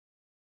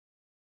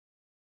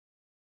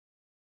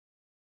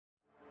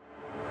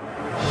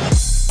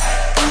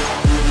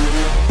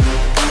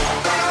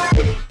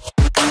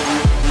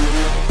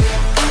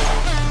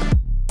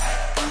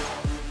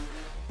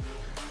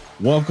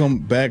Welcome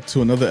back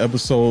to another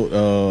episode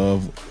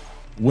of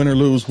Win or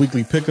Lose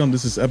Weekly Pick'em.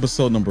 This is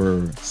episode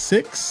number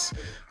 6.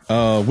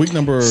 Week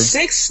number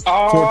 6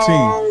 14.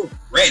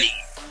 already.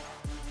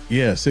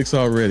 Yeah, 6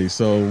 already.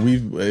 So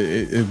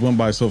it went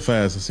by so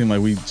fast. It seemed like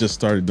we just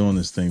started doing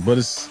this thing, but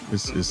it's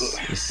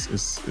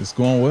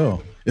going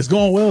well. It's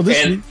going well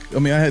this week. I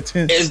mean, I had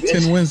 10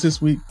 wins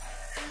this week.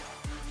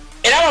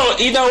 And I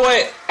don't, you know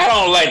what? I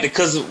don't like it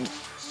because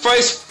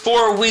first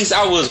 4 weeks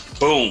I was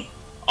boom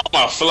on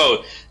my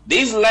flow.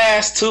 These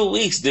last 2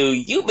 weeks,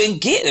 dude, you've been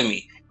getting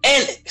me.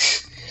 And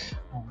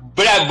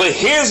but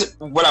here's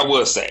what I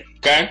will say,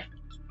 okay?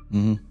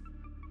 Mm-hmm.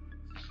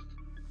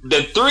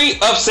 The 3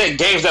 upset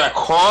games that I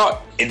called,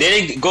 and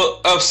they didn't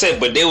go upset,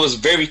 but they was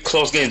very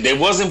close games. They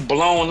wasn't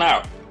blown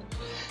out.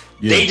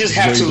 Yeah, they just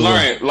have to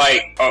learn.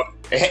 Like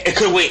it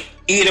could win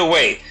either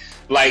way.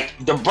 Like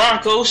the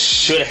Broncos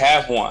should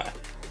have won.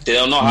 They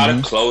don't know how to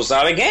close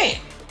out a game.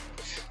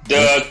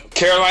 The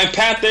Carolina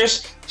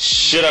Panthers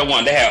should have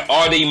won. They had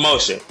all the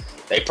emotion.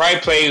 They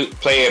probably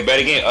play a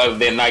better game other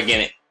than not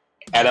getting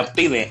Adam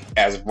Thielen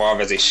as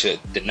involved as they should.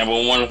 The number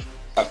one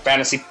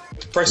fantasy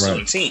person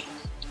on the team.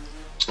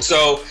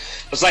 So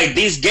it's like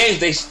these games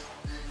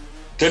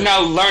they're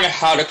now learning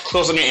how to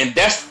close a game, and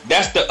that's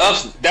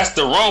the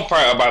wrong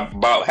part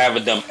about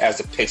having them as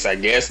the picks, I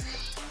guess.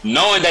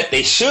 Knowing that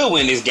they should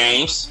win these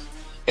games,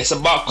 it's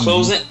about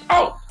closing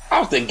out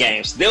the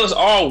games. There was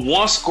all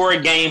one score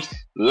games,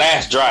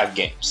 last drive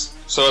games.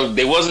 So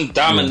there wasn't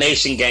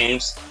domination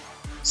games.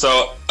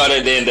 So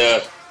other than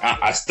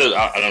I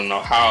don't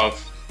know how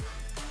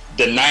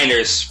the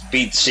Niners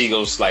beat the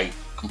Eagles like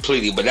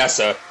completely, but that's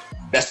the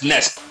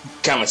next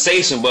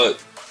conversation. But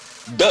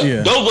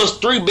those was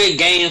 3 big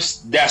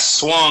games that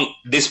swung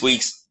this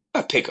week's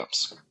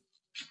pickups.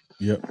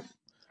 Yep,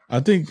 I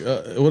think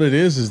what it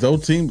is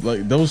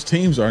those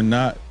teams are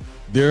not.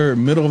 They're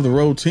middle of the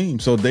road team,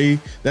 so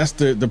that's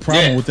the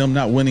problem with them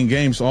not winning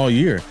games all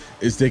year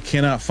is they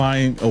cannot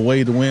find a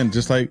way to win,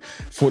 just like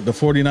the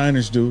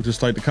 49ers do,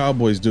 just like the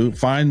Cowboys do.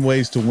 Find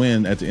ways to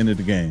win at the end of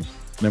the game,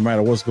 no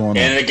matter what's going on.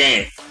 In the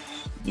game,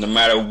 no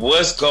matter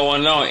what's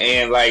going on,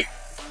 and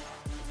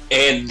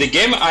the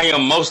game I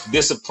am most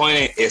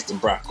disappointed is the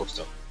Broncos.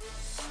 Though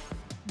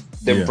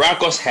the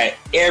Broncos had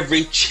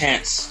every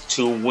chance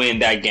to win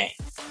that game.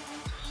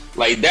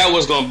 Like that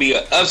was going to be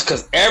us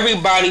because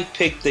everybody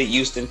picked the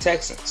Houston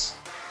Texans.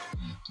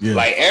 Yeah.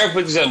 Like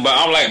everybody, but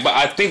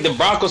I think the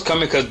Broncos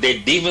coming because their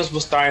defense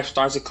was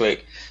starting to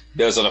click.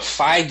 There was on a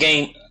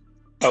 5-game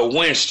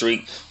win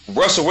streak.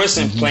 Russell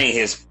Wilson playing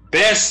his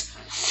best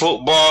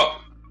football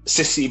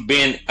since he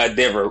been a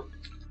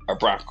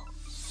Bronco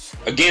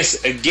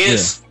against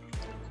the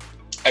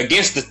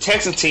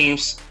Texan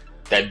teams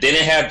that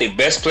didn't have the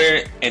best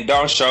player in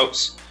Dalton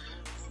Schultz.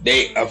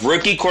 They a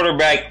rookie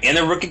quarterback and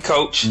a rookie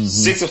coach,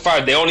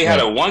 6-5. They only had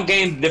a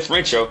 1-game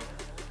differential.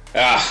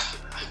 That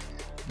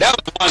was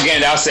one game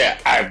that I said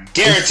I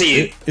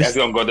guarantee that's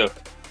gonna go through.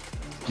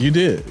 You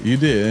did,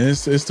 and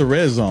it's the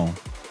red zone.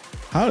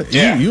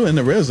 You in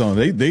the red zone?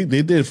 They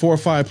did 4 or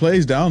 5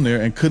 plays down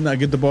there and could not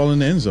get the ball in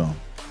the end zone.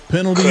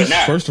 Penalties,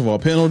 first of all,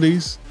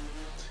 penalties,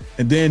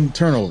 and then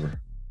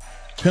turnover.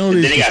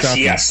 Penalties. And then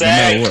he got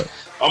sacked.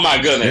 Oh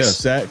my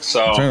goodness! Yeah, sacks.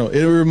 So turnover.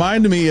 It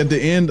reminded me at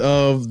the end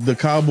of the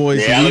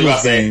Cowboys and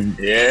Eagles game.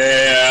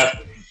 Yeah,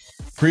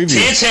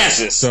 previous 10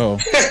 chances. So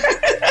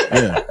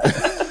yeah,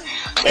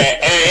 and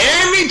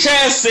every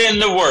chance in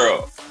the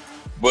world.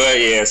 But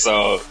yeah,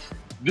 so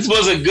this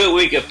was a good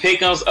week of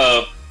pick'ems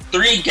of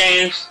 3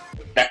 games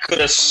that could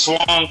have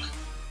swung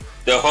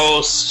the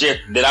whole ship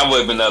that I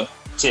would have been up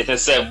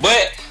 10-7.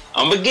 But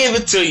I'm gonna give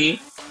it to you,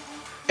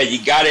 and you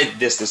got it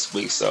this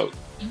week. So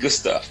good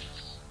stuff.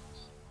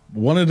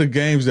 One of the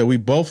games that we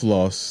both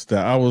lost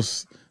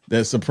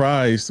that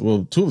surprised,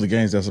 well, 2 of the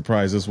games that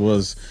surprised us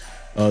was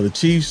the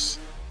Chiefs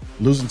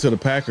losing to the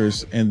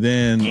Packers, and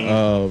then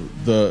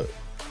the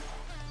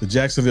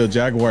Jacksonville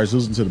Jaguars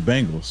losing to the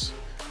Bengals.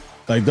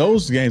 Like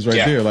those games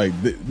there, like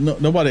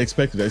nobody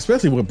expected that,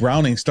 especially with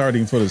Browning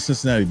starting for the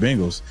Cincinnati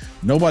Bengals.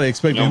 Nobody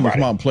expected him to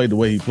come out and play the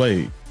way he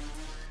played.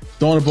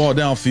 Throwing the ball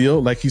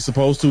downfield like he's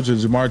supposed to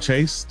Jamar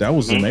Chase, that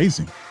was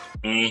amazing.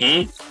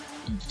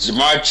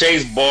 Jamar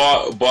Chase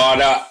balled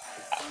out.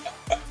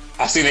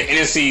 I seen an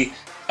NFC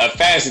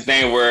fantasy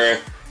thing where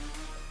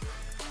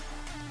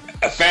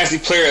a fantasy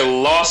player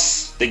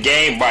lost the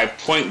game by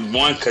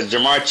 0.1 because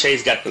Jamar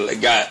Chase got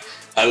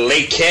a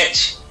late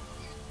catch.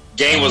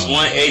 Game was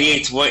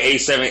 188 to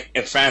 187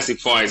 in fantasy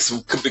points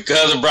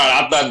because of Brown.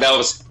 I thought that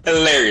was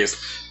hilarious.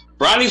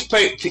 Brownie's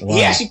played. Wow.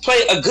 He actually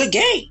played a good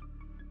game.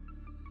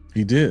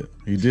 He did.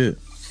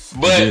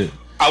 But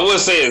I will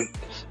say,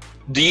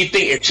 do you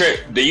think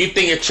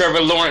if Trevor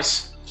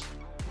Lawrence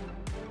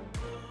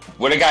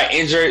would have got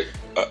injured,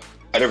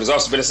 the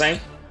results would be the same?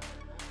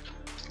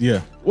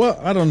 Yeah. Well,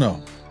 I don't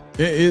know.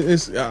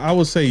 I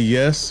would say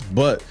yes,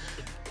 but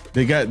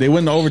they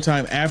went to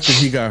overtime after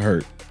he got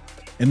hurt,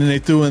 and then they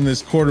threw in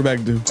this quarterback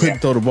who couldn't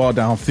throw the ball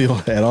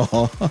downfield at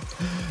all.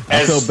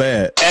 I felt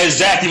bad.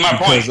 Exactly my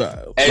point.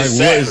 Like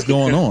what is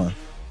going on?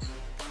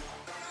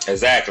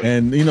 Exactly.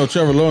 And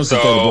Trevor Lawrence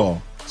can throw the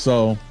ball.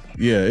 So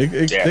yeah,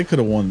 they could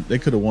have won. They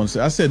could have won.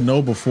 I said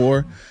no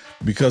before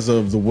because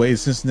of the way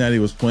Cincinnati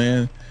was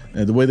playing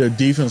and the way their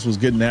defense was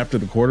getting after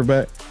the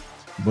quarterback.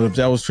 But if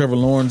that was Trevor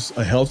Lawrence,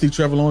 a healthy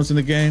Trevor Lawrence in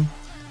the game,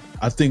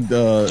 I think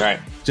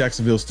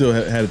Jacksonville still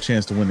had a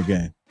chance to win the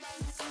game.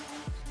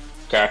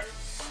 Okay.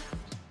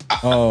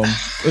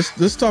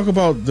 Let's talk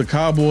about the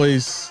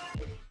Cowboys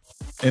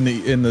in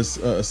the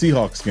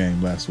Seahawks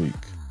game last week,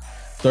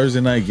 Thursday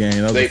night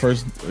game. That was the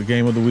first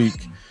game of the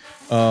week.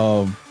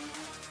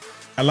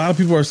 A lot of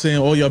people are saying,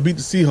 "Oh, y'all beat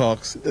the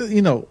Seahawks."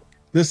 You know,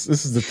 this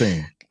is the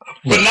thing.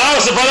 But now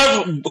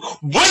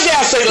what did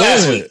I say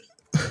last week?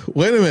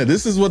 Wait a minute.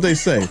 This is what they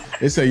say.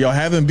 They say y'all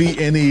haven't beat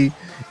any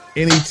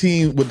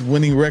team with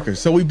winning records.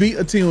 So we beat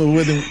a team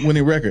with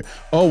winning record.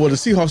 Oh, well, the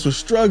Seahawks were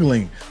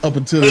struggling up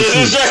until this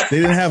week. They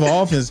didn't have an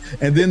offense,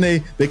 and then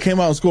they came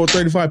out and scored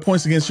 35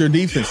 points against your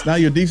defense. Now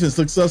your defense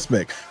looks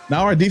suspect.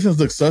 Now our defense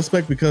looks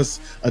suspect because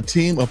a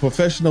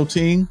professional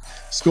team,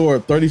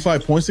 scored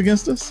 35 points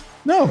against us?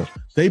 No,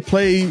 they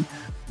played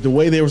the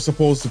way they were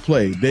supposed to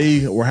play.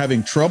 They were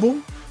having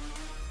trouble.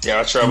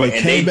 Yeah, trouble. And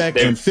they came back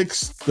and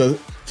fixed the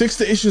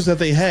issues that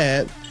they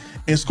had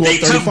and scored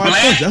 35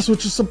 points. That's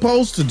what you're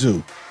supposed to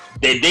do.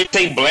 They did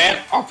take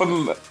Bland off of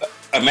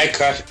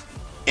Metcalf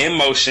in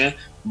motion.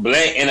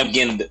 Bland ended up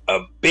getting a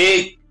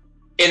big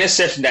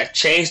interception that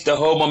changed the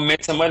whole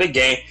momentum of the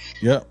game.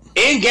 Yep.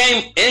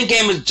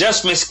 In-game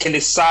adjustments can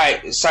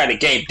decide the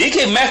game.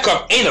 DK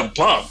Metcalf ain't a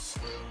bum.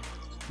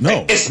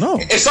 No. It's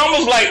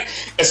almost like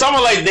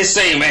they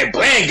say, man,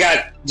 Bland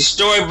got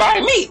destroyed by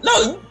me.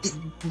 No,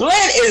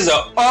 Bland is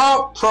an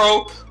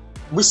all-pro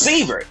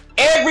receiver.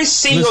 Every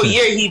single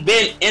year he's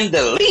been in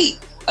the league.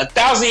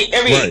 1,000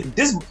 every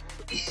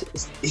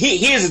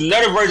he is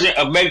another version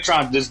of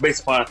Megatron just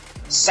based upon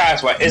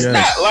size-wise. It's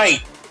not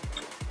like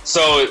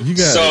but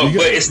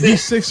it's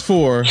he's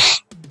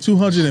 6'4",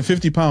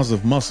 250 pounds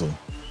of muscle.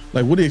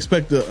 Like, what do you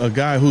expect a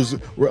guy who's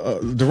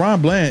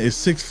Deron Bland is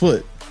 6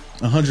 foot,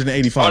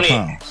 185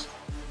 pounds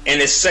in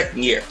his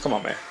second year? Come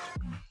on, man.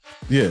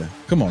 Yeah,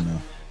 come on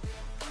now.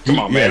 Come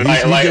on, man.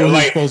 He's what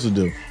he's supposed to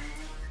do.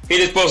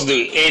 He's supposed to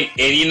do.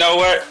 And you know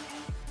what?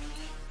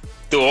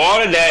 Through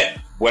all of that,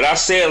 what I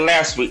said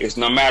last week is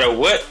no matter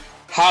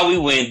how we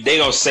win, they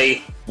gonna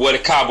say what the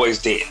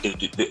Cowboys did,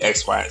 do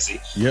X, Y, and Z.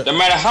 Yep. No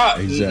matter how,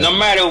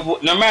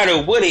 no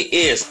matter what it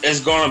is, it's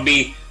gonna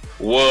be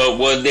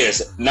what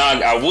this.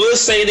 Now, I would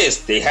say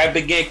this: they have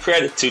to give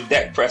credit to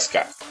Dak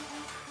Prescott.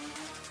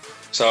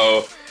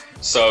 So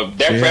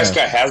Dak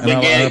Prescott has been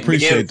getting. I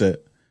appreciate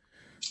that.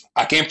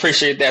 I can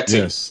appreciate that too.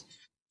 Yes.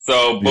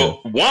 So,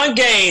 but one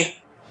game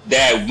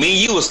that me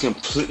and you was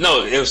complete.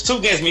 No, it was two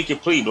games me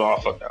completely blown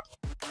off of.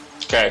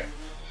 Okay,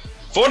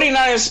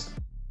 49ers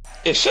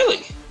in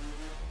Philly.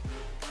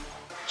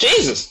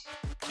 Jesus,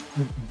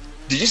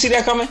 did you see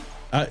that coming?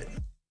 I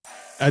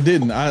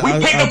didn't.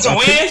 We picked them to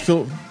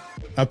win.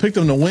 I picked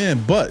them to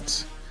win,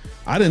 but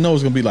I didn't know it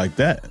was gonna be like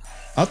that.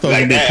 I thought it was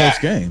gonna be a close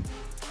game,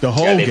 the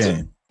whole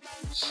game.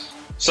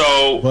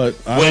 So, but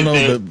I don't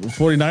know. The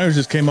 49ers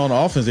just came on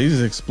offense. They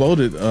just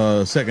exploded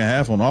second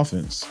half on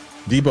offense.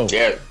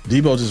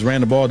 Debo just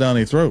ran the ball down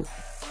their throat.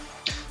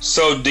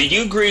 So, do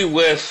you agree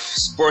with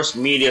sports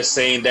media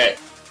saying that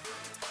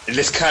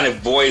this kind of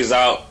voids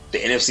out the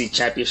NFC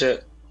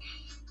Championship?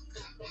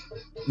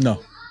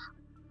 No,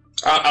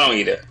 I don't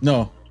either.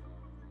 No,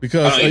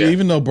 because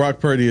even though Brock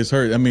Purdy is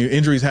hurt, I mean,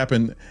 injuries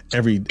happen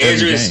every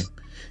game.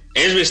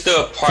 Injuries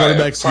still a part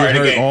quarterbacks get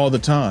hurt all the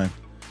time.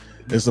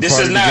 It's a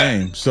part of the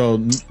game.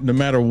 So no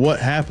matter what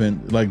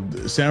happened, like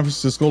San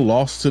Francisco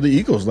lost to the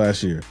Eagles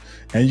last year,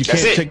 and you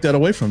can't take that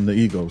away from the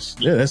Eagles.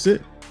 Yeah, that's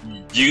it.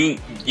 You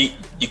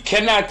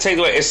cannot take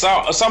away. It's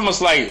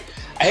almost like,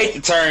 I hate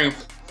the term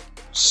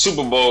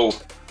Super Bowl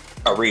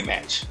a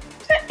rematch.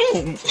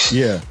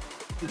 Yeah.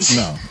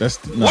 No,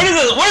 that's no. What is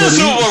a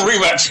Super Bowl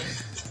rematch?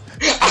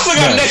 I still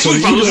got next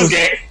week for this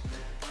game.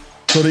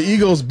 So the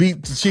Eagles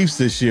beat the Chiefs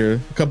this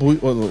year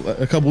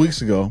a couple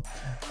weeks ago.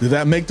 Did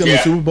that make them the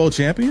Super Bowl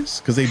champions?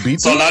 Because they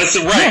beat them? So now it's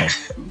right.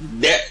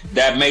 No.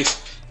 That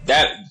makes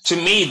that to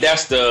me.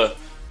 That's a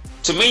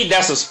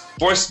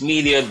sports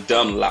media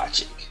dumb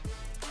logic.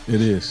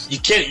 It is.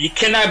 You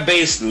cannot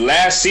base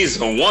last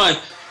season on one.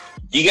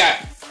 You got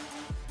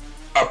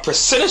a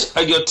percentage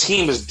of your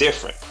team is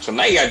different. So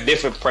now you got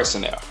different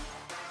personnel.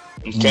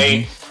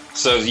 Okay,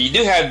 so you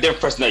do have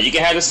different personnel. You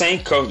can have the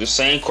same coach, the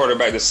same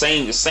quarterback, the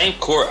same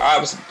core.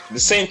 Obviously, the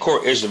same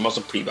core is your most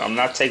of people. I'm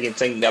not taking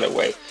that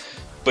away,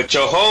 but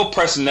your whole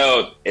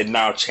personnel is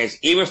now changed,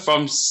 even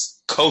from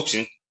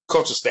coaching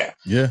staff.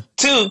 Yeah.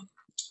 Two,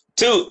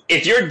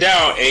 if you're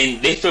down and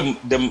they feel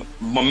the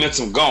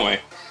momentum going,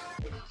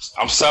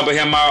 I'm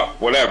subbing him out,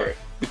 whatever,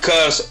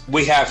 because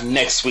we have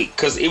next week.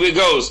 Because if it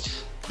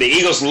goes, the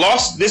Eagles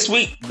lost this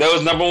week. That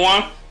was number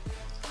one.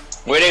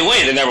 Where they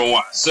win, they're number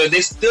one. So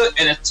they still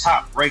in a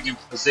top ranking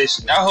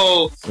position. That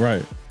whole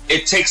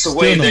it takes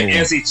away the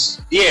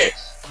NFC. Yeah,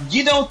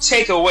 you don't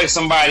take away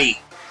somebody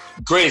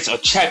greatest or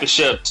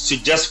championship to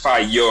justify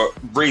your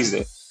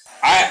reason.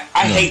 I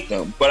hate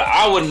them, but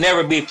I would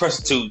never be a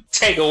person to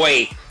take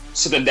away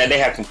something that they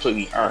have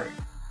completely earned.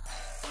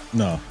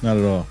 No, not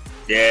at all.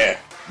 Yeah.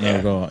 Not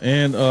at all.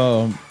 And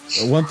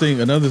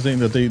another thing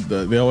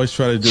that they always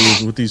try to do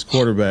is with these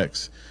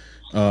quarterbacks.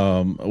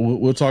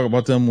 We'll talk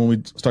about them when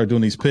we start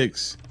doing these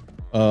picks.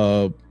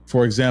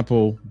 For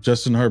example,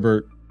 Justin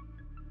Herbert,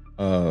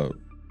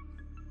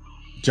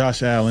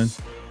 Josh Allen.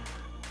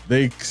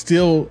 They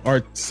still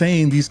are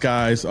saying these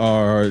guys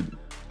are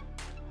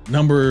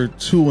number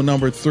 2 and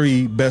number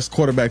 3 best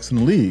quarterbacks in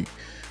the league.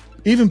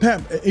 Even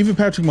Patrick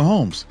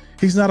Mahomes,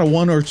 he's not a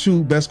 1 or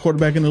 2 best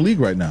quarterback in the league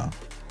right now.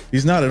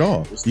 He's not at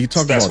all. You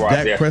talk about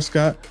Dak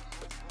Prescott,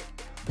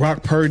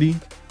 Brock Purdy.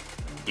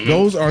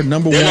 Those are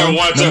number 1,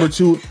 number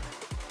 2.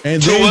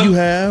 And then you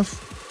have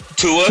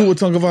Tua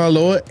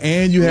Tagovailoa,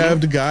 and you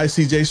have the guy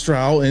CJ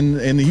Stroud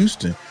in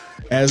Houston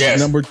as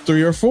number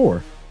 3 or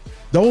 4.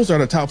 Those are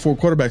the top 4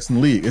 quarterbacks in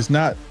the league. It's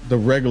not the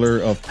regular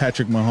of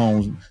Patrick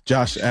Mahomes,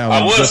 Josh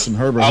Allen, Justin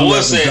Herbert, who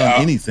hasn't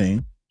done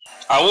anything.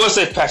 I would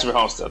say Patrick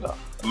Mahomes still, though.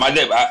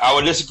 I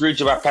would disagree with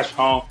you about Patrick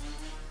Mahomes.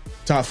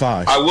 Top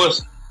 5. I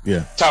was.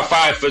 Yeah. Top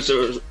 5 for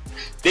sure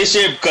this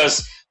year,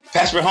 because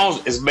Patrick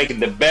Mahomes is making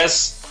the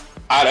best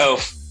out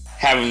of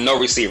having no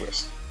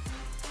receivers.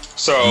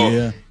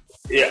 So,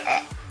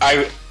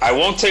 I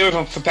won't take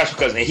away from Patrick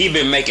because he's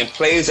been making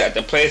plays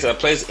after plays after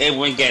plays and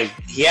win games.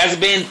 He has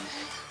been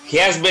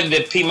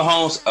the P.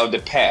 Mahomes of the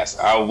past.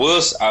 I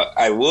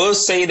will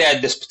say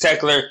that this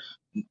particular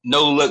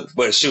no look,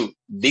 but shoot,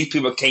 these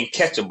people can't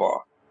catch a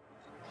ball.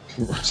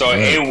 So,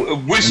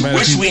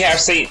 which we have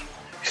seen.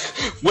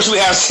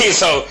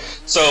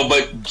 So,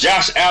 but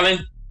Josh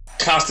Allen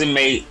constantly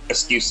made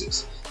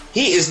excuses.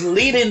 He is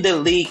leading the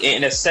league in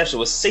interception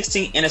with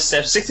 16 or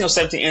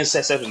 17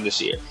 interceptions this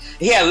year.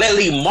 He had led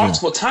league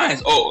multiple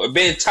times, or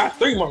been top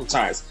 3 multiple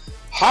times.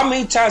 How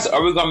many times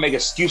are we gonna make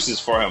excuses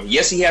for him?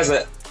 Yes, he has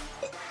a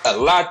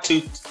lot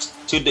to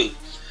do,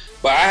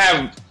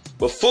 but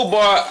with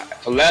football,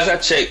 last I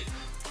checked,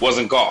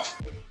 wasn't golf.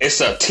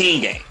 It's a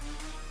team game,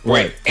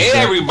 right?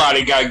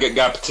 Everybody got to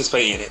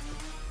participate in it.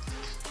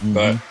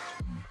 But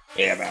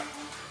yeah, man.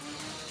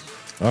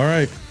 All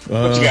right,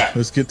 what you got?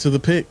 Let's get to the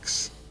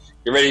picks.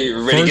 You ready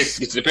to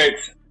get to the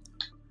picks?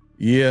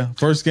 Yeah,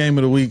 first game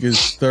of the week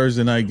is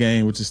Thursday night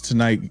game, which is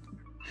tonight,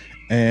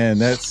 and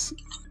that's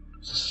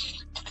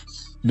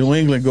New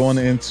England going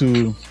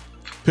into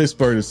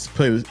Pittsburgh to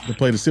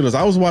play the Steelers.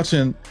 I was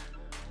watching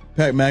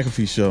Pat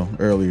McAfee's show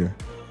earlier,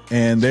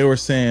 and they were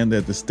saying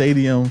that the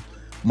stadium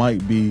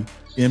might be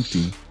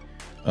empty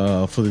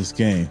for this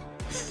game,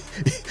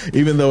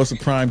 even though it's a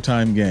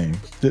primetime game.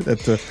 That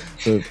the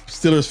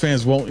Steelers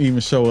fans won't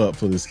even show up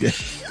for this game.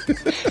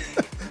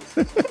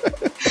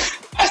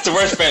 That's the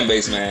worst fan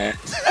base, man.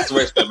 That's the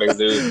worst fan base,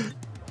 dude.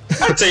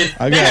 I tell you,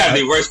 they have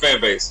the worst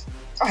fan base.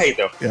 I hate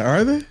them. Yeah,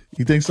 are they?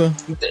 You think so?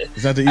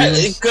 Is that the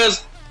Eagles?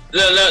 Because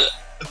the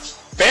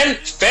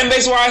fan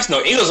base wise,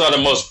 no, Eagles are the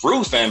most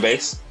rude fan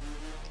base.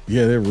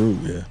 Yeah, they're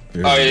rude. Yeah.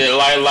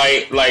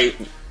 Like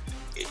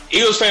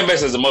Eagles fan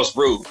base is the most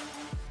rude.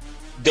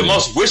 The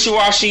most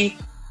wishy-washy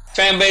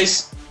fan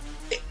base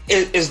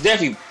is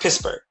definitely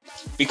Pittsburgh,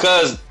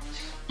 because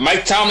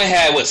Mike Tomlin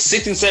had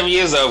 67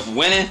 years of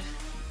winning.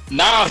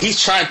 Now he's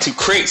trying to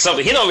create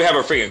something. He don't even have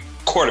a freaking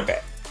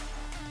quarterback.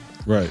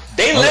 Right.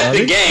 They left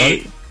the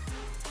game.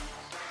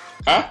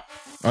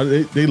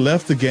 They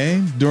left the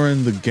game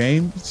during the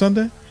game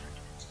Sunday?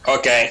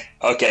 Okay.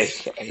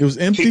 It was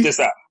empty? Peep this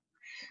out.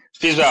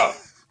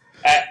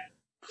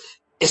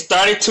 It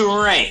started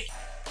to rain.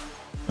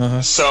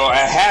 So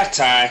at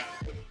halftime,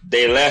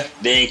 they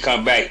left. They didn't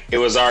come back. It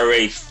was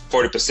already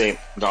 40%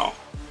 gone.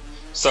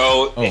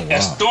 So a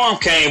storm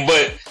came,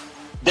 but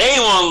they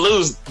didn't want to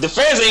lose. The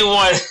fans didn't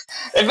want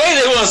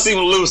to see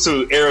them lose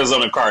to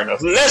Arizona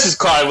Cardinals. Let's just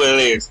call it what it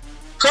is.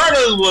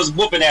 Cardinals was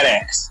whooping that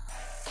ass.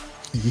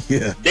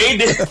 Yeah, they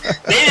didn't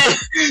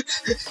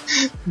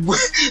want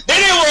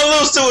to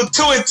lose to a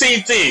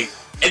 2-team team.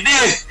 And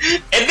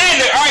then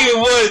the argument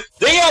was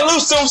they gotta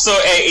lose to them. So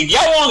if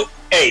y'all want,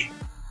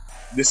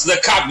 this is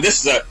a copy.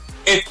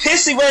 If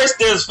Pittsburgh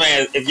Steelers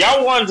fans, if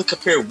y'all wanted to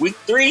compare week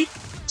 3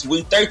 to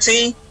week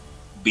 13,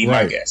 be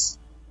my guest.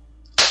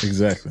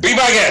 Exactly. Be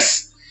my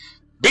guest.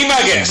 Be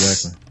my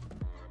guest.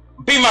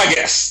 Exactly. Be my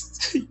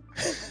guest.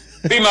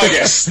 Be my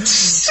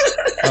guest.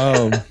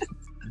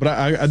 But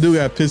I do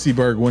got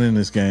Pittsburgh winning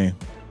this game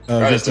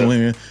against New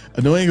England.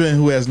 New England,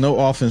 who has no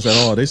offense at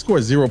all. They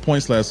scored 0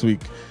 points last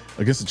week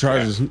against the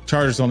Chargers. Yeah.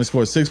 Chargers only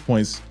scored 6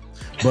 points,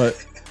 but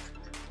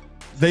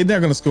they're not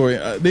going to score.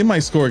 They might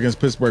score against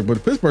Pittsburgh,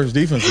 but Pittsburgh's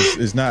defense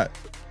is not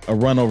a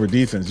run over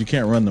defense. You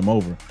can't run them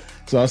over.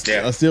 So I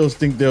still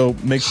think they'll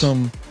make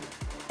some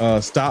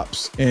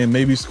stops and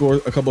maybe score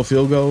a couple of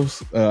field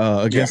goals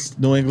against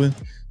New England.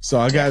 So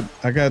I got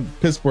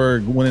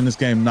Pittsburgh winning this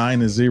game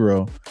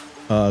 9-0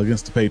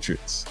 against the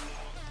Patriots.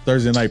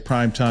 Thursday night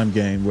primetime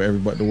game where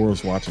the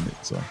world's watching it.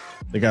 So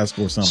they got to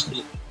score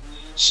something.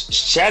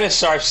 Shannon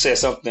Sharp said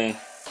something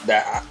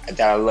that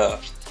I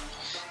loved.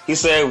 He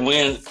said,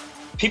 when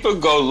people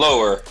go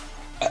lower,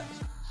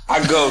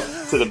 I go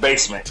to the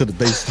basement. To the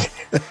basement.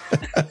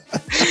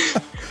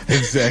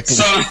 Exactly.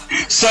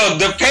 So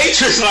the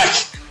Patriots,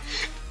 like,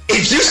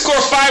 if you score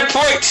 5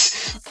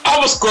 points, I'm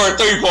gonna score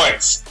 3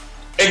 points.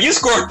 If you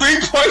score 3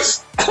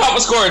 points, I'm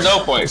gonna score no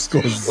points.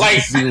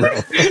 Like 0.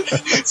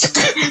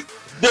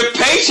 The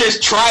Patriots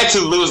try to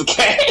lose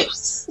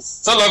games,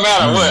 so no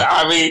matter what.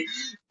 I mean,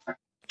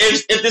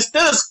 if the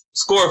Steelers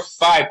score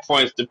 5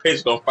 points, the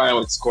Patriots gonna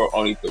finally score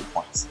only 3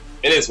 points.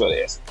 It is what it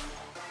is.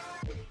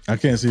 I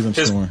can't see them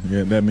scoring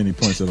that many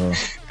points at all.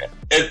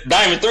 It's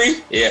not even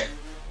 3. Yeah.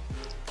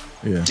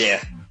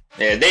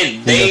 They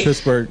got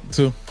Pittsburgh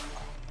too.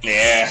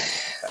 Yeah.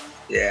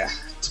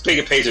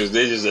 Speaking of Patriots,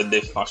 they're just a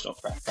dysfunctional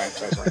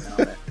franchise right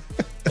now. Man.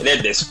 They're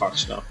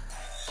dysfunctional.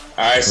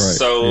 All right,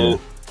 so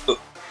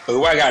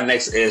who I got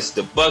next is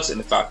the Bucks and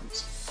the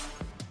Falcons.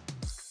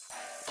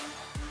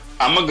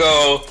 I'm gonna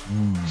go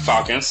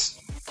Falcons.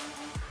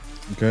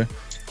 Okay.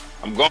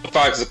 I'm going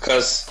Falcons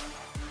because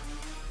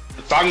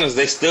the Falcons,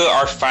 they still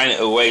are finding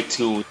a way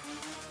to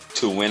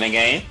win a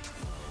game.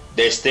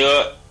 They're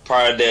still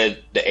part of the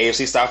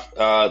AFC stuff,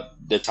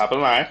 the top of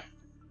the line.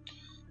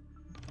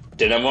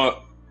 They're number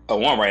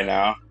 1 right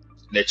now.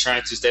 They're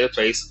trying to stay the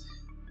pace.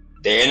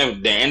 They're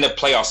in the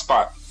playoff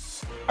spot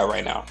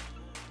right now.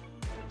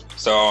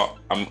 So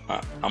I'm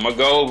gonna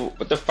go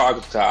with the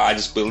Falcons. I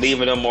just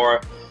believe in them more,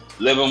 a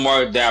little bit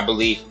more than I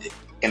believe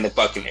in the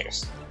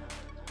Buccaneers.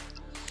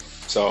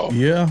 So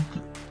yeah,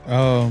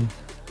 I'm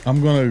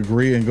gonna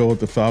agree and go with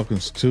the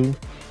Falcons too.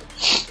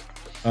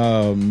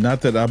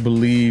 Not that I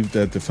believe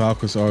that the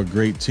Falcons are a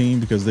great team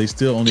because they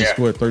still only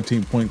scored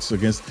 13 points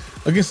against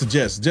the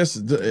Jets.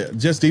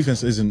 Jets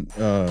defense isn't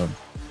a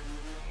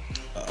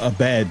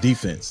bad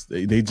defense.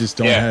 They just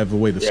don't have a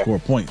way to score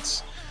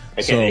points.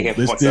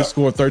 They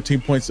scored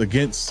 13 points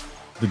against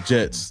the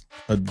Jets,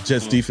 a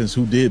Jets defense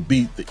who did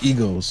beat the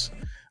Eagles.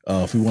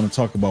 If we want to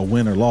talk about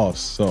win or loss,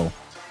 so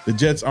the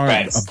Jets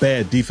aren't a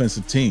bad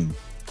defensive team,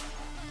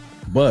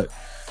 but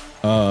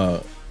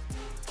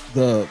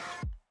the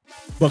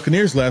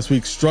Buccaneers last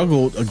week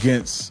struggled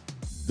against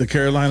the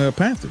Carolina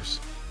Panthers.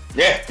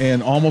 Yeah.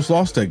 And almost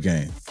lost that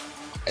game.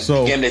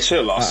 So again, they should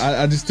have lost.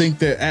 I just think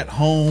that at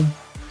home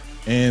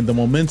and the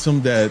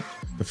momentum that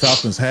the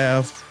Falcons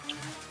have,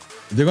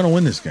 they're going to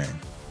win this game.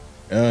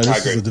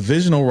 This is a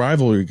divisional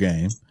rivalry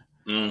game.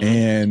 Mm-hmm.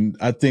 And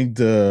I think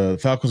the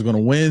Falcons are going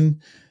to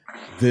win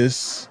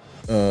this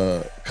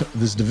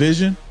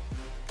division,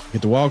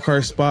 get the wild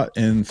card spot,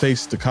 and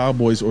face the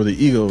Cowboys or the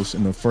Eagles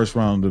in the first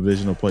round of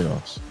divisional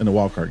playoffs in the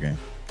wild card game.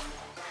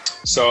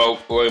 So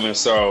wait a minute.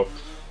 So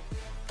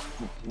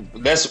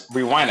let's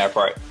rewind that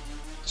part.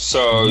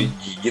 So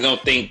you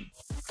don't think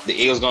the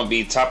Eagles going to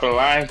be top of the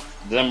line,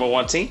 the number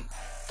 1 team?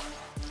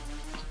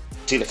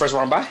 See the first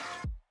round bye?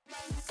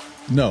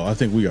 No, I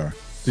think we are. I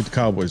think the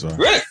Cowboys are.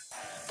 Really?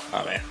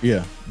 Oh man.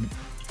 Yeah.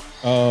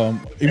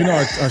 Even though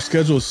our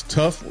schedule is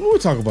tough, we'll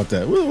talk about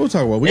that. We'll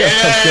talk about it. We got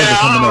a tough schedule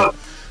coming up.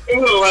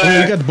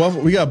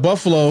 We got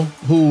Buffalo,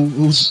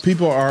 whose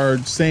people are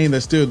saying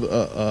they're still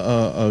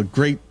a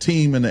great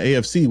team in the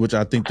AFC, which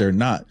I think they're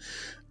not.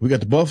 We got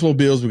the Buffalo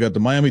Bills. We got the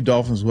Miami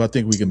Dolphins, who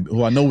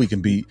I know we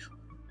can beat.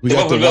 We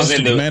got the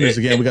Washington Commanders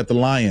again. We got the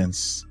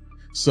Lions.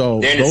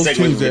 So those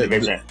teams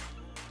that,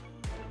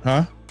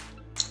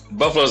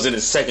 Buffalo's in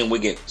the second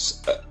weekend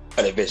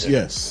of division.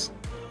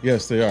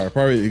 Yes, they are.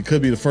 Probably it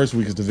could be the first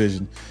week's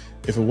division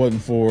if it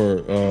wasn't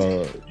for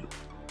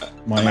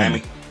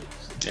Miami.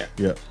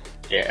 Yeah.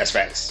 Yeah, that's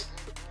facts.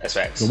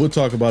 So we'll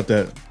talk about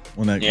that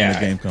when that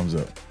game comes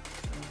up.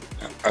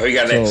 Who you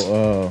got next?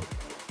 So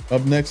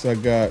up next, I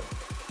got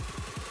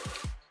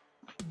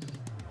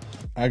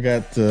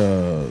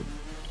the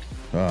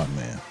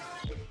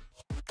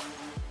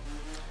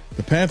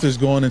Panthers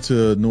going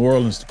into New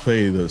Orleans to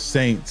play the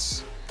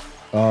Saints.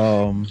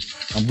 I'm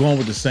going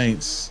with the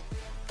Saints.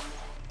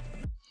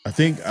 I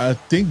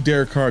think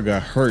Derek Carr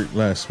got hurt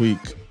last week.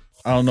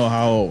 I don't know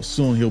how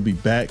soon he'll be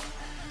back,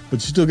 but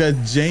you still got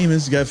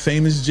Jameis. You got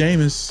famous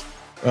Jameis,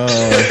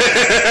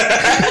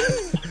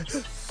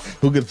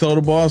 who can throw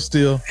the ball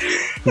still,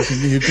 who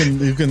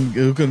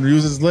can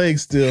use his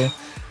legs still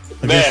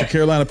against the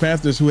Carolina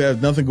Panthers, who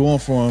have nothing going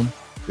for them.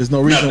 There's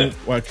no reason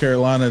why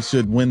Carolina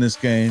should win this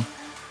game.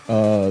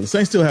 The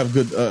Saints still have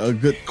a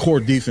good core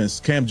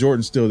defense. Cam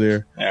Jordan's still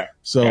there. Yeah.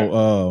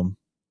 So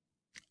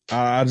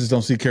I just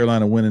don't see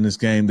Carolina winning this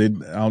game. They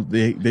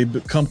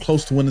come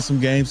close to winning some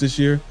games this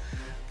year,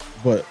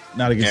 but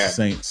not against the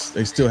Saints.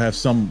 They still have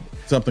something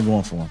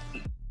going for them.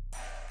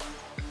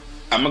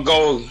 I'm gonna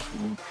go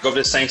for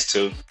the Saints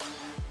too.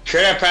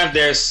 Carolina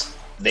Panthers,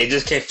 they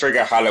just can't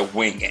figure out how to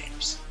win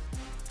games.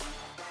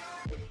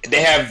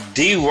 They have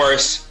the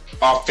worst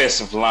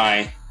offensive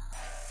line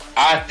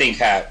I think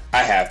I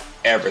have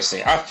ever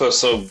seen. I feel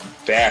so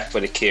bad for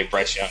the kid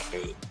Bryce Young,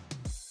 dude.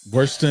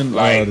 Worse than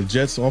the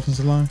Jets'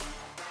 offensive line?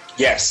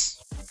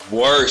 Yes,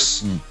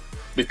 worse.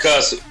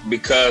 Because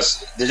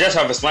the Jets'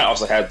 offensive line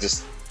also has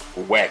this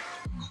whack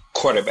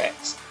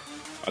quarterbacks.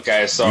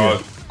 Okay,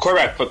 so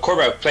quarterback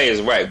play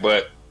is whack,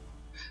 but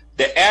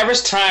the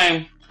average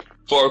time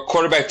for a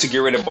quarterback to get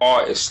rid of the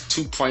ball is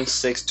 2.6,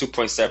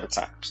 2.7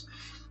 times.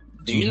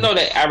 Do you know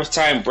the average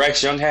time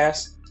Bryce Young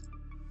has?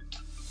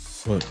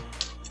 What?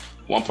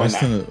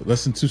 1.9.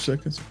 Less than 2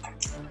 seconds?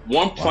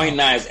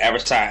 1.9 is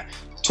average time.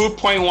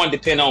 2.1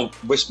 depending on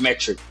which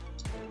metric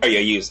are you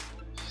using.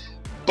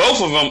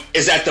 Both of them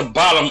is at the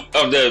bottom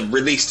of the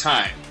release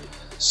time.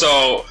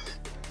 So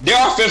their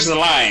offensive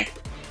line,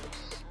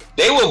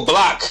 they will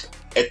block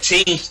a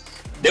team.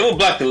 They will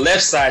block the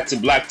left side to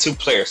block 2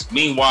 players.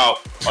 Meanwhile,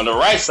 on the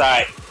right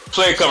side,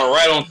 player coming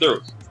right on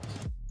through.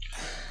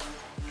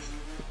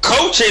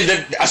 Coaching,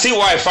 I see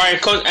why firing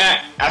coach.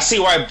 I see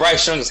why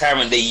Bryce Young is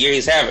having the year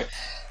he's having.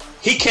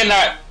 He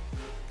cannot.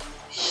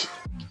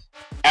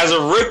 As a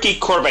rookie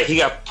quarterback, he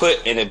got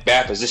put in a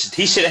bad position.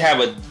 He should have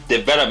a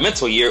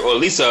developmental year, or at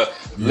least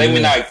let me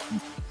not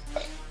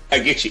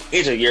get you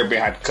injured year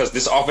behind, because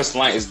this offensive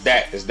line is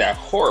that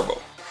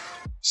horrible.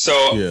 So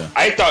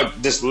I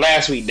thought this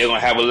last week they're gonna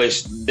have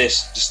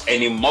just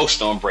an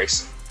emotional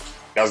embrace.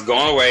 That's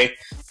going away.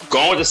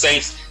 Going with the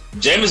Saints.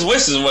 Jameis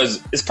Winston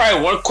is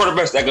probably one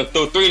quarterback that can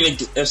throw 3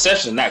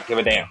 interceptions and not give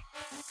a damn.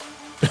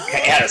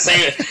 had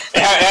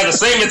the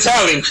same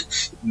mentality.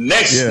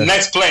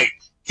 Next play.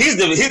 He's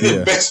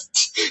the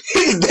best.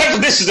 He's the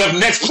definition of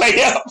next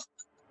play up.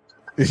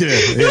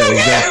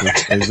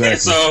 Exactly.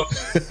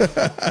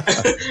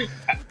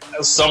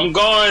 So I'm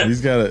going.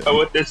 He's got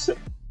with this,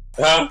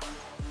 huh?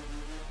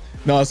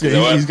 No,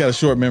 he's got a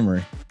short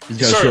memory. He's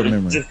got a short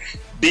memory.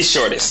 The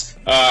shortest.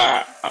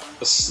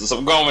 So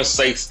I'm going with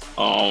Saints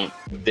on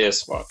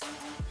this one.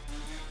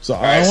 So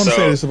I want to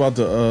say this about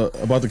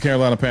the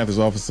Carolina Panthers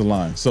offensive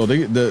line. So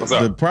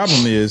the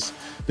problem is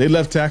they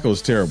left tackle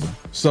is terrible.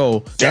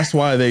 So that's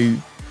why they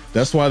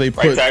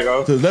put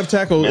the left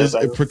tackle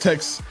it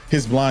protects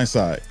his blind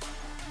side.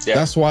 Yeah.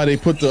 That's why they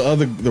put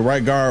the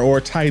right guard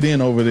or tight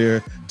end over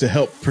there to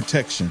help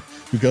protection,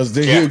 because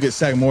he'll get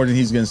sacked more than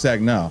he's getting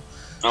sacked now.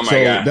 Oh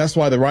my God. That's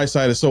why the right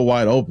side is so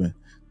wide open.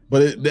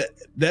 But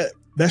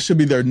that should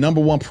be their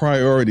number one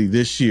priority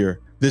this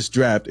year, this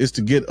draft, is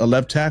to get a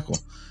left tackle.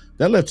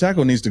 That left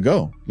tackle needs to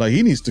go. Like,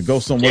 he needs to go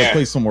somewhere,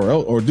 play somewhere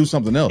else, or do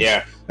something else.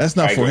 Yeah. That's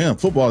not for him.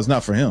 Football is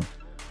not for him.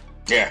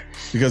 Yeah.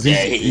 Because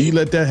he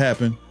let that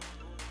happen.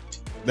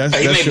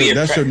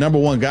 That's your number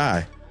one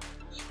guy.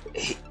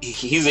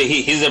 He's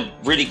a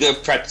really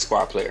good practice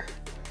squad player.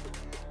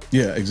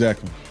 Yeah,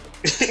 exactly.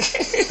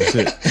 That's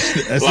it.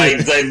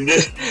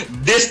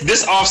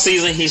 This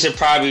offseason,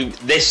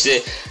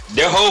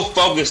 their whole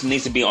focus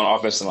needs to be on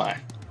offensive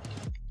line.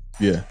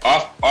 Yeah.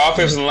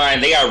 Offensive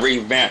line, they got to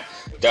revamp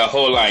the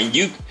whole line.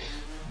 You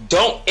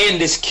don't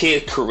end this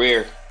kid's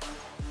career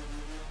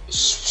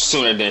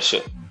sooner than it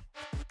should.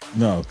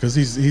 No, because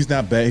he's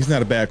not bad. He's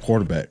not a bad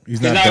quarterback.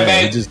 He's not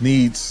bad. He just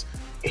needs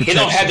protection. He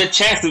don't have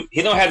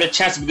the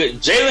chance to be good.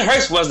 Jalen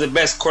Hurts was the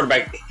best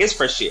quarterback his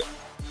first year.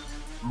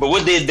 But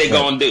what did they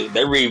go and do?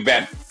 They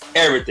revamped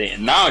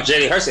everything. Now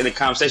Jalen Hurts in the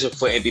conversation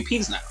for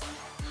MVPs now.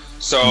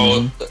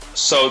 So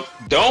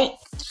don't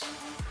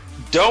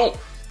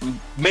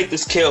make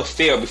this kid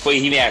fail before he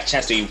even had a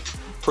chance to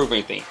improve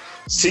anything.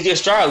 CJ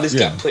Stroud at least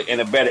got put in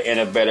a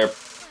better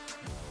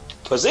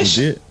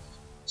position. He did.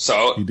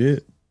 So he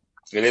did.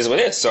 It is what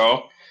it is.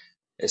 So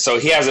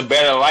he has a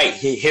better light.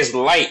 His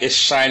light is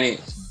shining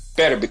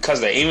better because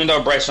of that. Even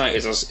though Bryce Young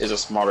is a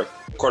smarter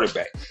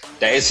quarterback,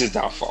 that is his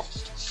downfall.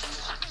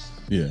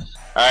 Yeah.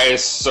 All right.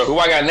 So who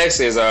I got next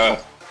is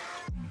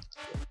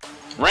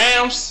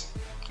Rams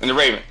and the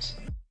Ravens.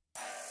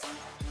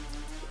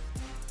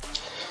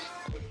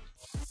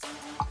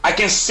 I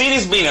can see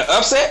this being an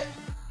upset.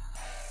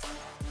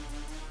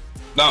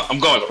 No, I'm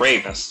going with the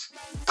Ravens.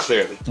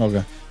 Clearly.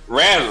 Okay.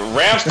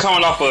 Rams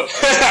coming off of.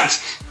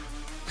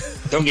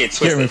 Don't get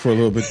twisted. Get me for a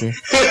little bit though.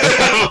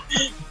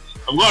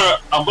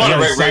 I'm going to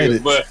rate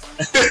Ravens, but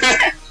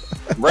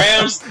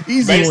Rams.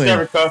 Easy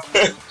win.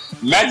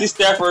 Matthew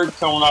Stafford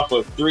coming off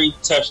of 3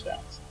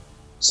 touchdowns,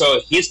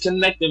 so he's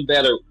connecting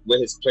better with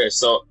his players.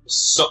 So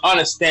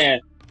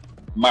understand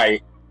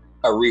my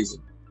reason.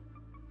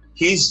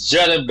 He's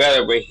gelling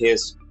better with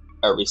his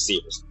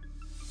receivers.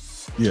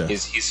 Yeah,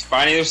 he's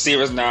finding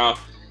receivers now.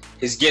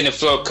 He's getting the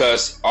flow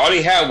because all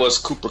he had was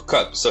Cooper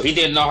Kupp, so he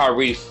didn't know how to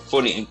really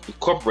fully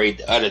incorporate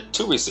the other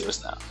 2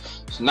 receivers now.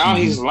 So now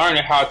he's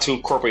learning how to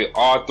incorporate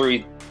all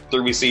three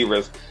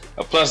receivers,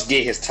 plus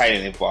get his tight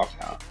end involved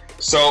now.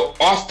 So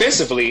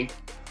offensively,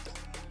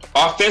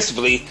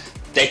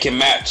 they can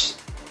match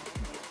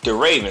the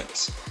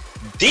Ravens.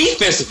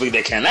 Defensively,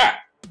 they cannot.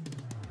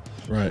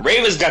 Right.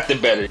 Ravens got the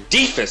better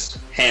defense,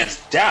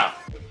 hands down.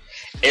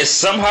 It's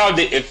somehow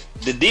if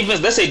the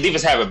defense, let's say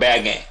defense have a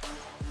bad game.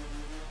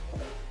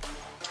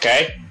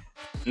 Okay,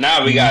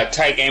 now we got a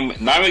tight game.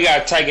 Now we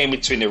got a tight game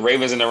between the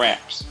Ravens and the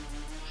Rams,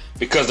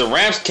 because the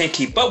Rams can't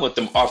keep up with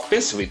them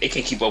offensively. They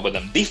can keep up with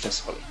them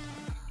defensively.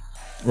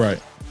 Right.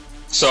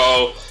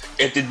 So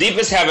if the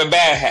defense have a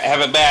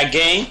bad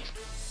game,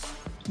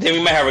 then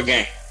we might have a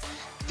game.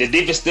 If the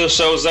defense still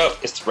shows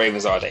up, it's the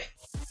Ravens all day.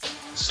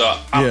 So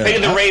I'm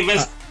picking the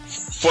Ravens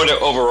for the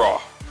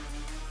overall.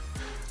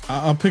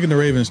 I'm picking the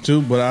Ravens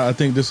too, but I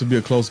think this would be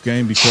a close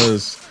game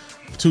because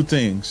 2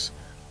 things.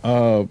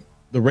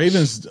 The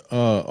Ravens'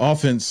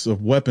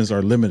 offensive weapons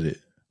are limited.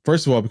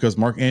 First of all, because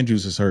Mark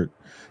Andrews is hurt.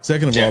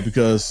 Second of all,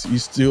 because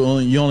you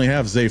only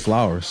have Zay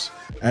Flowers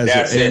and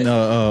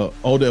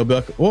Odell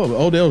Beckham. Well,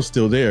 Odell's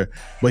still there,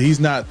 but he's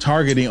not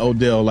targeting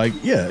Odell. Like,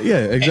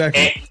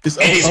 exactly. It's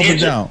up and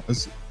down.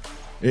 So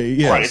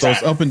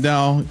it's up and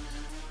down.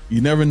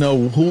 You never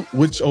know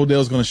which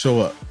Odell's going to show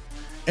up.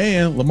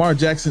 And Lamar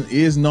Jackson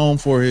is known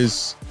for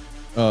his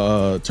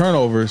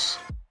turnovers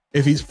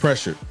if he's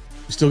pressured.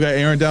 You still got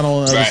Aaron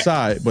Donald on the other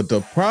side, but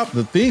the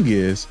thing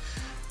is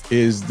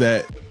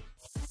that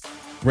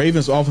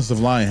Ravens offensive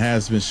line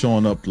has been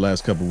showing up the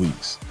last couple of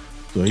weeks.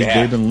 So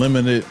they've been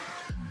limited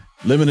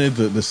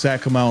the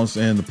sack amounts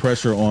and the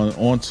pressure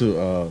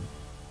onto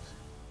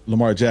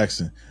Lamar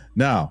Jackson.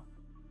 Now,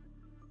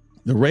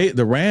 the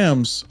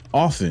Rams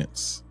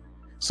offense.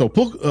 So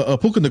Puka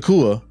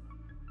Nacua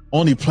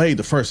only played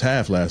the first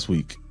half last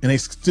week, and they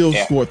still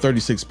scored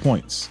 36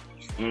 points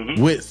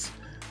with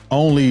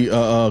only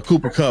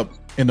Cooper Kupp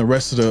and the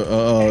rest of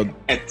the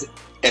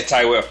and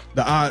Ty Will.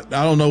 I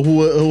don't know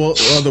who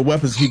other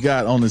weapons he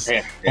got on this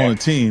on the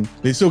team.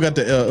 They still got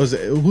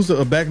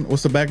the back?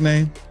 What's the back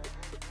name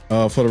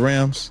for the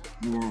Rams?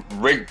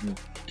 Rick.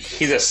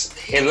 His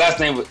last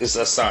name is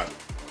Hassan.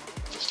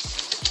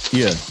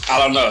 Yeah, I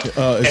don't know.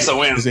 It's a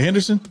win. Is it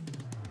Henderson?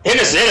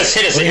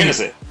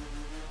 Henderson.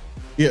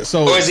 Yeah.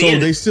 So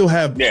they still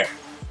have. Yeah.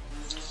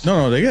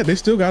 No, they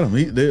still got him.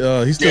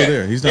 He's still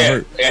there. He's not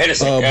hurt.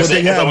 But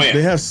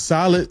they have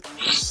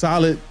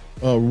solid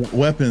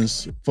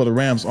weapons for the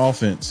Rams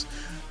offense.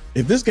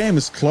 If this game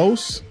is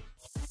close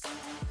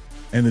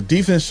and the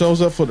defense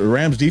shows up, the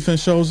Rams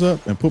defense shows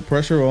up and put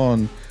pressure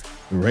on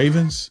the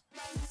Ravens,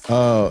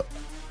 the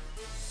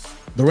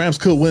Rams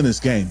could win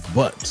this game.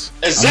 But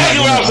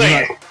exactly what I'm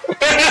saying.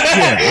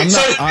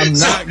 I'm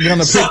not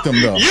gonna pick them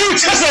though. You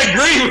just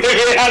agree with me.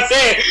 I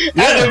said,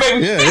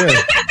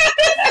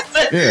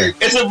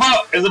 It's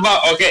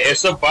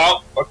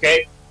about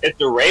if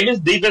the Ravens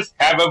defense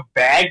have a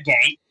bad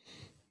game,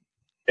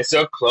 it's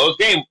a close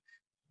game.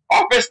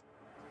 Offense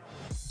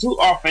to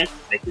offense,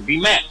 they could be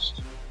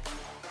matched.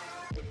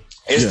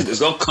 It's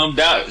gonna come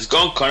down. It's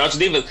gonna come down to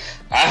defense.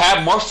 I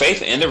have more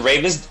faith in the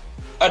Ravens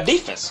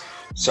defense,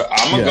 so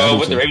I'm gonna go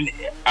with the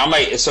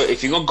Ravens. So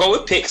if you're gonna go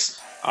with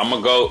picks, I'm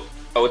gonna go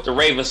with the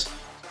Ravens,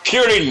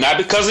 purely not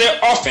because of their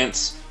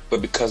offense,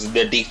 but because of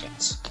their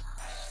defense.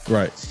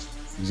 Right.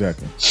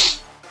 Exactly.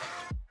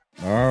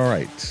 All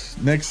right.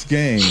 Next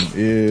game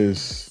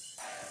is.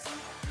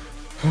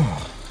 I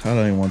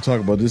don't even want to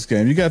talk about this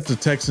game. You got the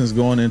Texans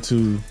going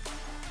into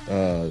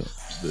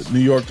New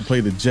York to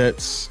play the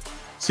Jets.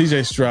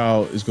 CJ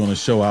Stroud is going to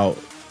show out.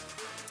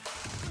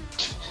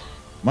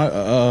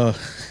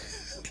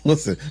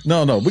 Listen,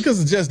 no,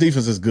 because the Jets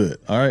defense is good.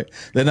 All right,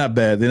 they're not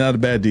bad. They're not a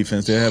bad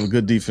defense. They have a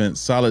good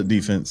defense, solid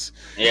defense.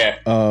 Yeah.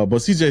 But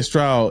CJ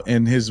Stroud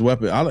and his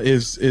weapon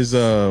is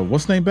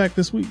what's name back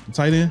this week?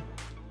 Tight end.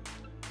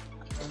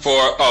 For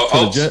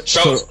the Jets.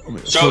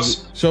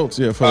 Schultz,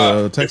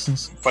 for the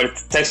Texans. For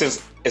the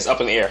Texans, it's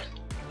up in the air.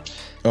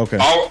 Okay.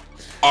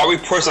 All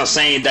reports are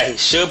saying that he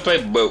should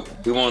play,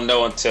 but we won't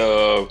know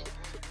until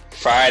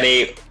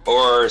Friday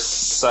or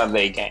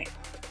Sunday game.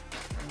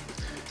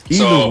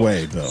 Either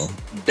way, though.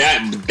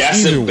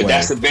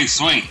 That's a big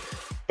swing.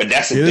 But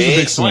that's a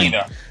big swing,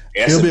 though.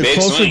 It'll be a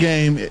closer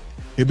game.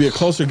 It'll be a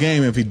closer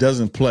game if he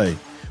doesn't play.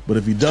 But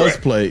if he does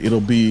play, it'll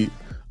be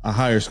a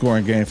higher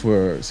scoring game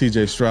for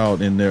CJ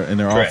Stroud in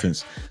their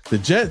offense. The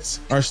Jets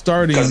are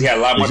starting. Because he had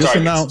a lot more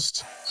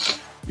targets.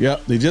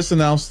 They just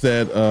announced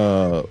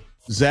that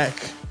Zach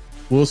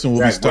Wilson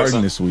will be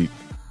starting this week.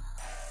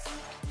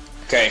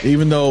 Okay.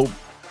 Even though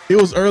it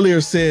was earlier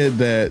said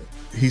that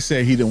he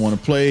said he didn't want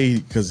to play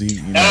because he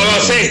injured.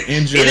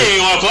 He didn't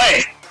even want to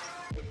play.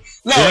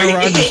 No,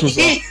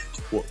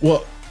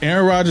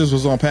 Aaron Rodgers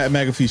was on Pat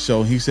McAfee's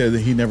show. He said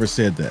that he never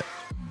said that.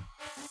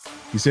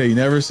 He said he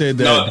never said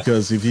that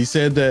because if he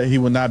said that, he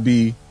would not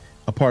be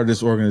a part of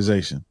this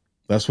organization.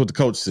 That's what the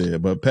coach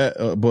said. But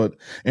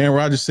Aaron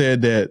Rodgers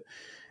said that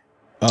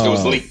it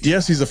was leaked.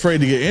 Yes, he's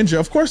afraid to get injured.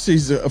 Of course,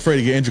 he's afraid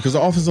to get injured because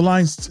the offensive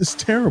line is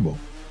terrible.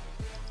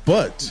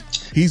 But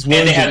he's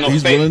willing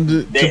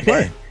to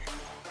play.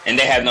 And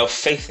they have no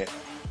faith in him.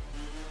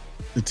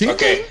 The team?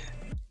 Okay.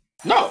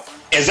 No.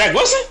 Is Zach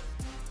Wilson?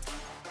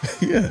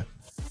 Yeah.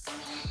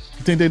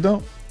 You think they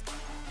don't?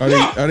 Are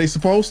they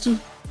supposed to?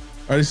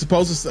 Are they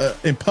supposed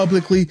to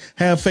publicly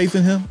have faith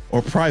in him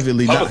or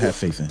privately not have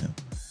faith in him?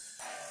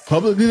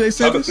 Publicly they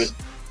say this?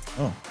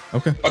 Oh,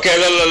 okay. Okay,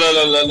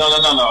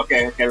 no.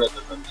 Okay, look.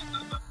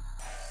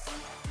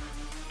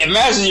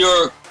 Imagine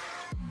you're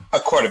a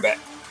quarterback,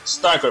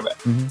 starting quarterback.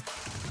 Mm-hmm.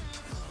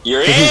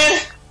 You're in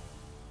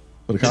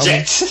the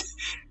Jets.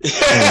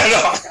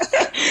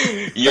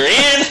 You're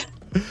in,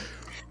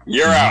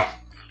 you're out.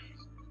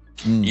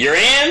 You're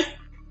in,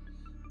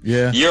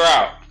 you're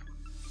out.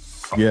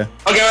 Yeah.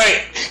 Okay,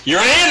 wait.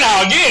 You're in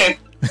now again.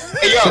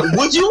 Hey, yo,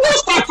 would you want to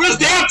start for this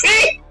damn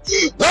team?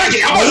 I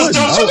want to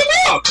start something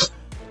else.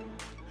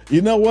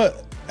 You know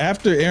what?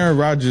 After Aaron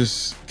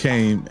Rodgers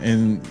came,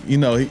 and we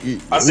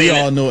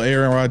all know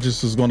Aaron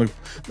Rodgers was going to.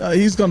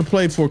 He's going to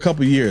play for a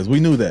couple of years. We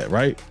knew that,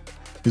 right?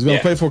 He's going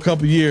to play for a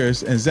couple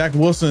years, and Zach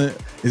Wilson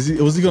was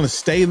he going to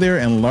stay there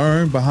and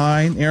learn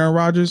behind Aaron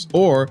Rodgers,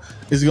 or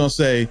is he going to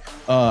say,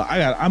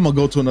 I'm going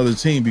to go to another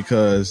team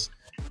because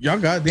y'all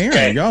got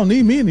Aaron, y'all don't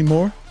need me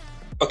anymore?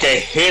 Okay,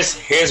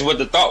 here's what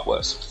the thought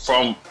was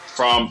from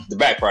the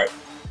back part.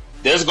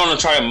 They're going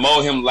to try to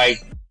mold him like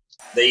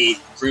they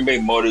Green Bay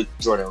molded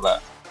Jordan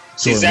Love.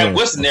 See, Zach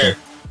Wilson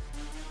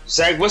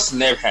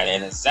never had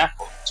an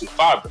example to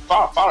follow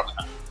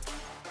behind.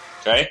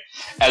 Okay,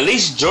 at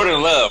least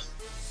Jordan Love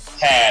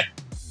had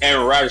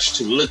Aaron Rodgers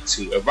to look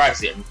to, advise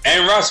him.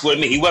 Aaron Rodgers would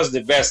admit he wasn't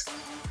the best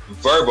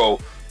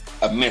verbal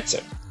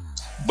mentor,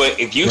 but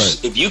if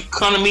you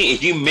come to me,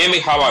 if you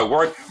mimic how I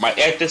work, my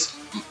ethics,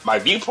 my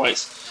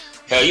viewpoints,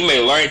 hell, you may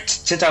learn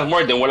 10 times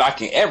more than what I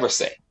can ever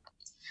say.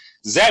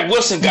 Zach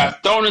Wilson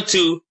got thrown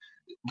into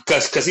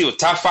because he was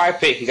top 5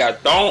 pick. He got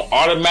thrown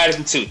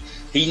automatically into.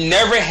 He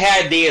never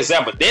had the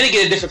example. Then he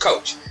get a different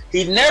coach.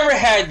 He never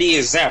had the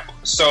example.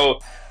 So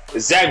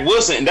Zach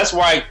Wilson, and that's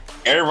why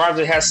Aaron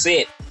Rodgers has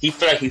said he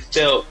felt like he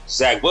failed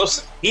Zach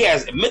Wilson. He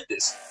has admitted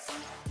this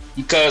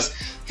because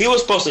he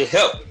was supposed to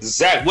help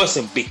Zach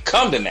Wilson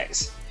become the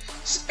next.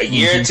 A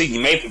year or two, you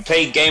may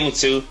play a game or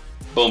two.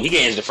 Boom, he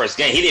get into the first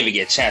game. He didn't even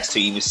get a chance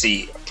to even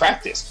see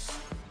practice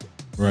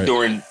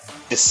during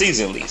the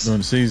season, at least. During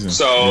the season.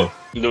 So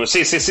during the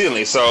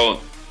season,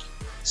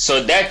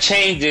 so that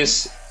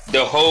changes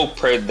the whole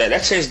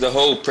that changed the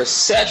whole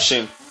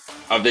perception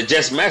of the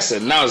Jets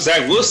message. Now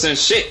Zach Wilson,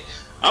 shit,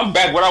 I'm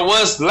back what I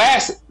was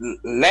last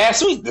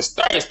week. The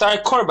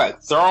starting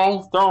quarterback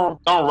thrown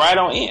right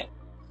on in.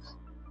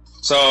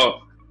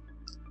 So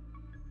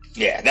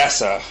yeah,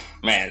 that's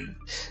man.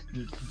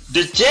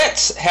 The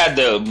Jets had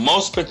the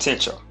most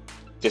potential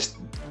this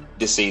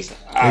season.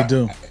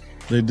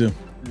 They do.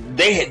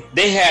 They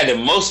had the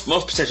most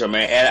potential,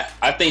 man. And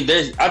I think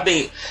if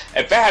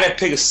I had to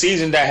pick a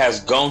season that has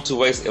gone to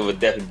waste, it would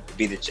definitely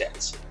be the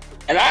Jets.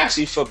 And I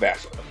actually feel bad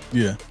for them.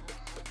 Yeah.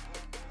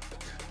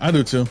 I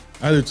do too,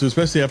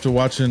 especially after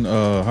watching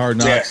Hard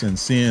Knocks and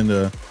seeing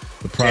the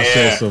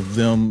process of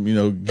them,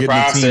 getting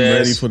the team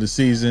ready for the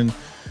season.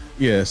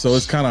 Yeah, so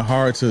it's kind of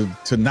hard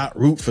to not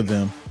root for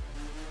them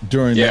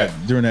during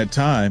that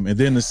time, and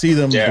then to see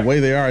them the way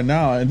they are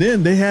now. And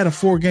then they had a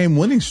 4-game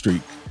winning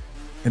streak,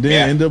 and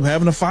then end up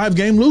having a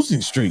 5-game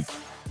losing streak.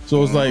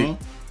 So it's like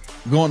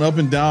going up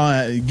and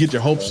down, you get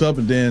your hopes up,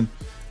 and then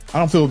I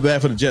don't feel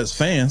bad for the Jets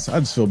fans. I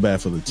just feel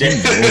bad for the team,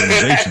 the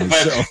organization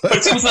itself.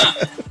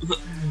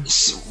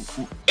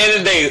 End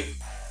of the day,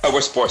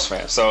 we're sports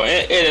fans. So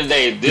end of the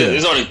day,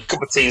 there's only a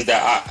couple of teams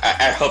that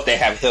I hope they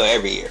have Hill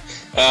every year.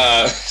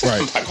 I'm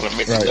not gonna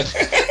mention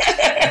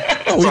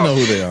that. We know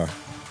who they are.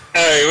 We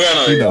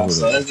know who they are.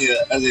 So let's do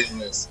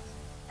this.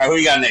 All right, who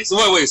you got next?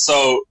 So wait.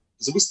 So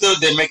we still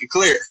didn't make it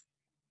clear.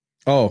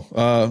 Oh,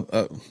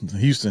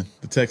 Houston,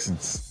 the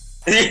Texans.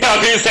 Okay, all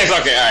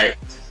right.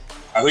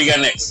 Who you got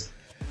next?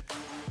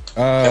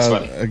 That's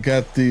funny. I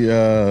got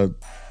the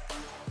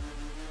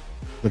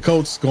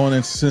Colts going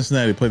into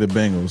Cincinnati to play the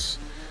Bengals.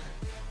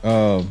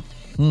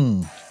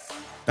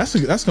 That's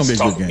gonna be a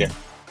good game.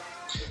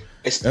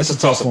 It's a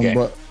toss-up game.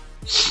 But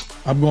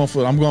I'm going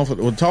for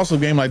with a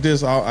toss-up game like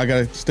this. I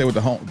gotta stay with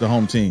the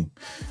home team.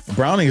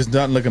 Browning is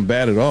not looking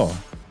bad at all.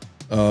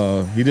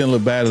 He didn't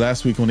look bad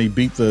last week when he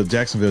beat the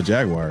Jacksonville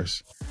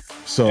Jaguars.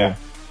 So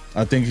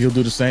I think he'll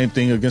do the same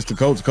thing against the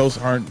Colts. The Colts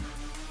aren't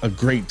a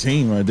great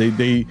team. Right?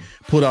 They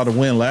put out a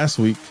win last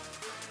week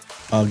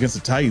against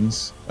the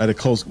Titans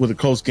with a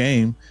close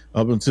game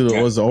up until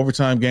it was the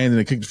overtime game, and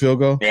they kicked the field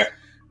goal. Yeah.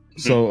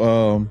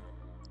 So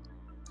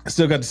I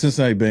still got the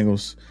Cincinnati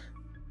Bengals.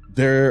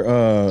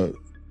 Their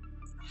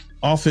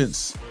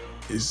offense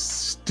is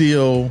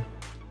still,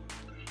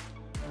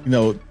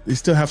 they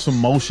still have some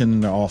motion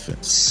in their offense.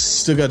 You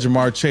still got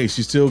Jamar Chase.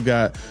 You still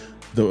got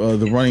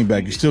the running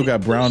back. You still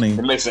got Browning.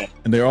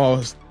 And they're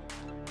all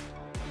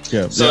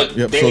So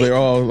they're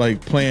all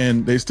like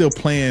playing. They're still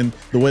playing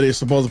the way they're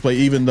supposed to play,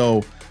 even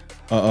though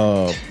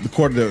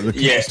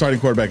the starting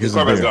quarterback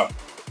isn't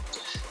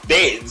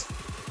there.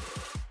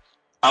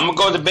 I'm gonna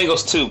go with the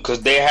Bengals too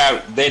because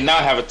they now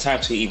have a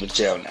time to even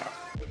gel now.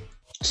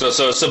 So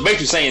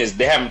basically saying is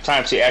they have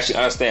time to actually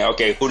understand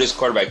who this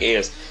quarterback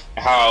is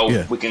and how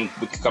we can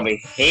come in.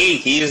 Hey,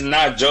 he is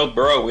not Joe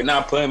Burrow. We're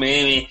not putting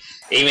him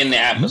even in the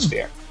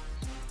atmosphere.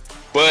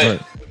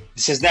 But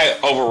since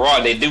that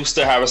overall they do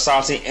still have a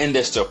solid team and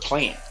they're still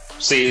playing.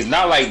 See, it's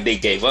not like they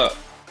gave up.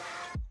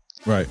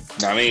 Right.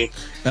 I mean,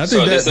 and I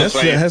think that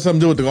has something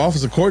to do with the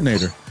offensive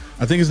coordinator.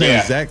 I think his name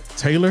is Zach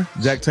Taylor.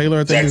 Zach Taylor,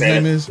 I think his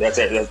name is. That's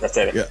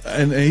it. Yeah,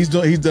 and he's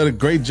done a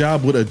great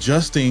job with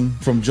adjusting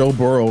from Joe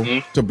Burrow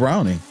to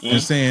Browning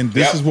and saying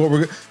this is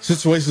what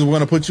situations we're going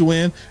to put you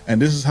in,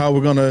 and this is how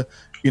we're going to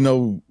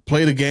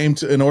play the game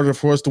in order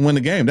for us to win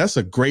the game. That's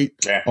a great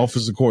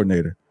offensive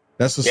coordinator.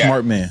 That's a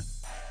smart man.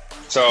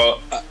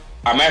 So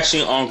I'm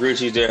actually on agree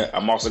with you there.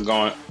 I'm also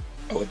going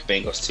with the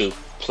Bengals too.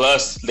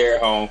 Plus they're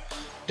home,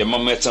 the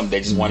momentum. They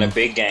just won a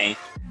big game.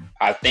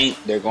 I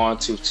think they're going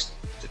to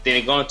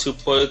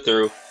pull it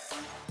through.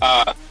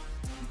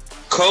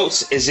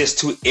 Colts is just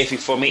too iffy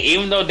for me.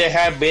 Even though they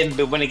have been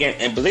winning again,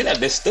 and believe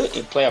that they're still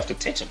in playoff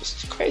contention, which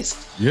is crazy.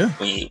 Yeah.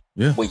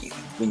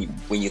 When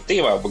you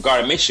think about it,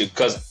 Gardner Minshew,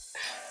 because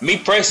me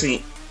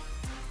personally,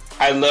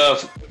 I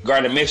love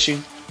Gardner Minshew.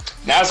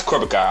 Now as a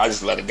corporate guy, I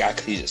just love the guy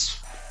because he's just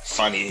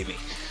funny to me.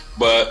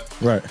 But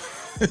right,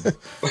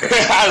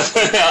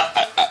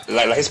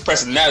 like his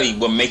personality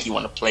will make you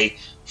want to play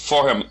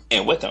for him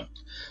and with him.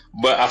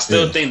 But I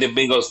still think the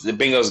Bengals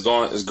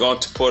is going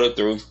to pull it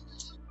through.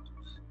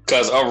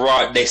 Because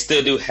overall, they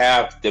still do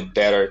have the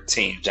better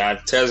team. John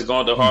Ted's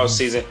going through a hard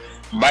season.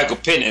 Michael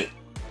Pittman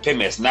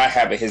is not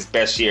having his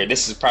best year.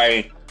 This is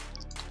probably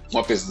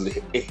one of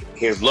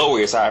his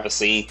lowest I've ever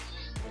seen.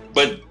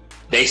 But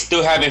they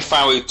still haven't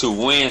found a way to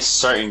win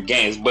certain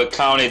games. But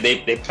county,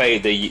 they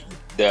played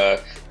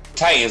the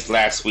Titans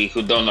last week,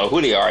 who don't know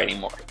who they are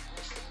anymore.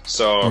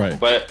 So,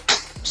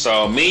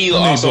 you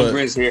also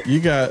agrees here. You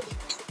got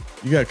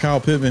Kyle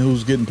Pittman,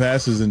 who's getting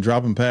passes and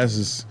dropping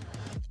passes.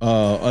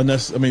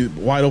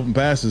 Wide open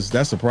passes.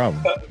 That's the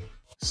problem.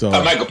 So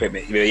Michael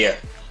Pittman, yeah.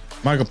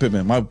 Michael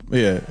Pittman,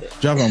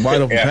 dropping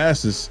wide open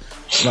passes,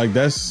 like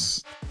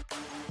that's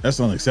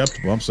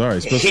unacceptable. I'm sorry,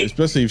 especially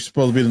if you're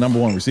supposed to be the number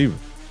one receiver.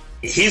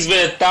 He's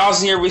been a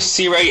 1,000-year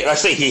receiver. I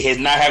say he is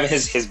not having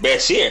his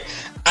best year.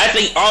 I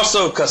think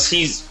also because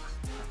he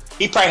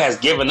probably has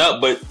given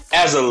up. But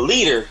as a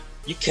leader,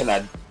 you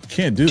can't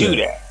do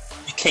that.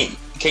 You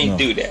can't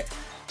do that.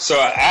 So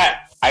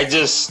I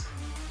just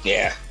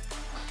yeah.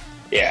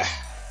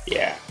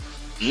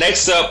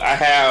 Next up, I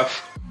have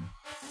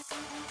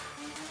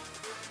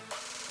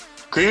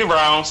Cleveland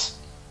Browns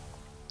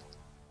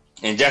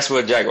and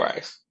Jacksonville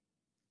Jaguars.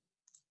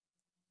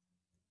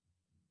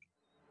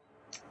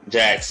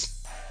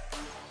 Jags.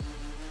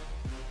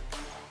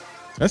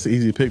 That's an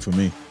easy pick for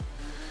me.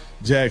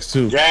 Jags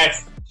too.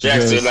 Jags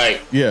are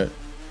like yeah.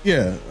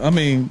 I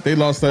mean, they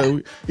lost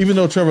that. Even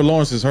though Trevor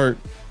Lawrence is hurt,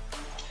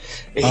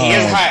 he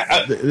is high.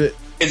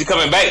 Is he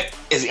coming back?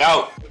 Is he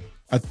out?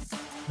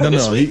 No.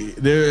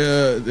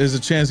 There's a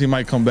chance he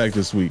might come back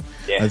this week.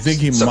 Yeah. I think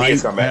he might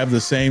have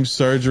the same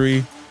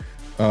surgery.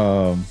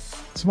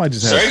 Somebody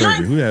just had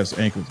surgery. Who has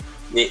ankle?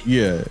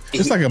 Yeah,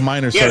 it's like a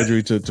minor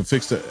surgery to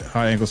fix the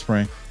high ankle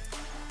sprain.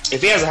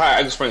 If he has a high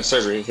ankle sprain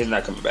surgery, he's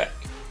not coming back.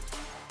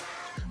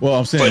 Well,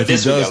 I'm saying if he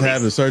does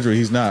have the surgery,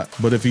 he's not.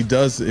 But if he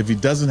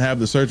doesn't have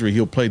the surgery,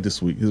 he'll play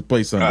this week. He'll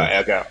play Sunday.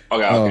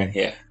 Okay,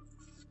 yeah.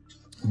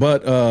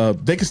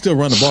 But they can still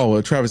run the ball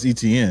with Travis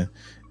Etienne.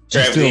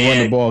 They still run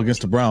the ball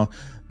against the Browns.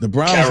 The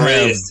Browns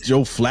have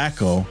Joe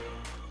Flacco.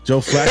 Joe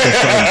Flacco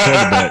starting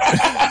quarterback.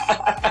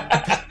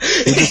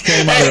 He just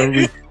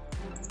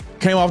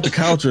came off the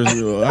couch or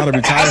out of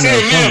retirement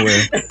or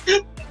somewhere.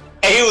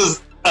 And he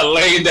was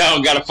laying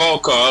down, got a phone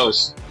call.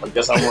 I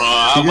guess I'm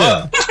wrong. I'm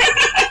up.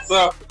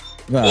 So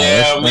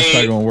that's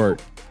not gonna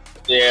work.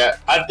 Yeah,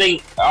 I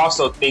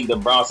also think the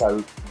Browns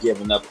have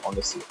given up on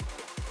the season.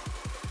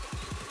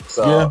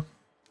 So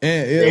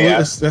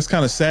and that's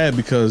kind of sad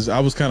because I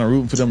was kind of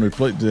rooting for them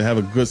to have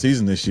a good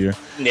season this year.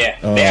 Yeah,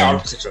 they are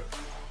potential.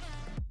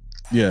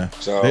 Yeah,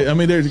 so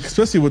they're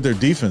especially with their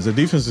defense. Their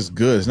defense is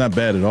good. It's not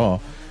bad at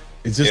all.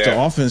 It's just the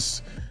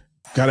offense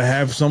got to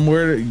have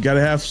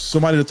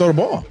somebody to throw the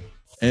ball.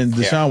 And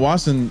Deshaun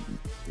Watson,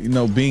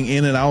 being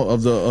in and out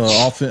of the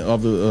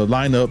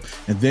lineup,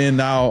 and then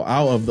now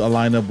out of the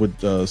lineup with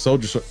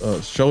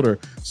shoulder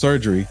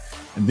surgery,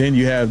 and then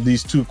you have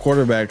these two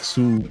quarterbacks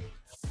who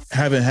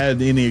haven't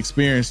had any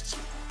experience,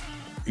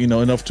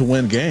 enough to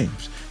win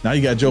games. Now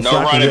you got Joe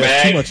Flacco who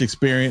has too much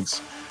experience.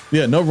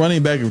 Yeah, no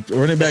running back.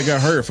 Running back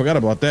got hurt. Forgot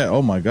about that.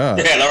 Oh my God.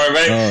 Yeah, no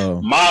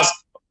running back.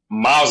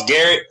 Myles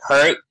Garrett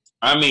hurt.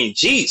 I mean,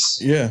 jeez.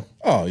 Yeah.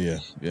 Oh yeah.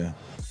 Yeah.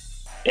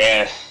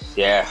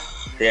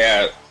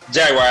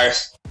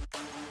 Jaguars.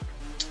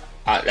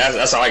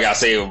 That's all I gotta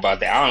say about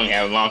that. I don't even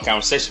have a long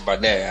conversation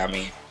about that. I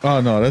mean. Oh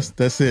no, that's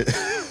it.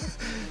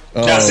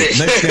 That's it.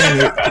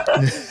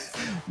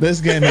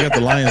 Next game, they got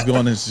the Lions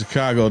going in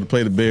Chicago to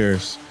play the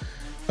Bears.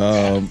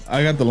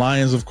 I got the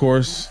Lions, of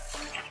course.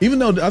 Even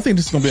though I think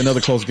this is going to be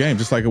another close game,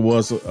 just like it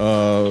was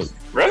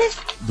really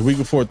the week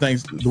before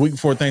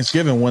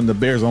Thanksgiving when the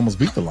Bears almost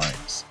beat the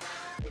Lions.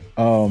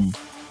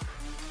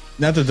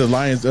 Not that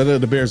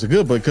the Bears are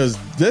good, but because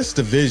this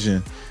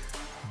division,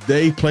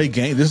 they play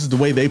game. This is the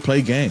way they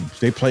play games.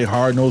 They play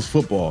hard-nosed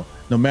football,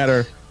 no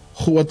matter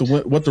what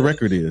the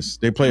record is.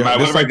 They play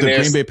just like the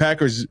Green Bay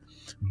Packers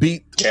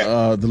beat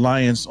the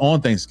Lions on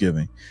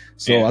Thanksgiving.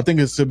 So I think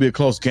it's to be a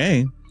close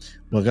game.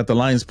 But I got the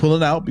Lions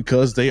pulling out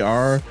because they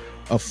are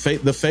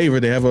the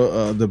favorite. They have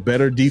the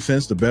better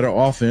defense, the better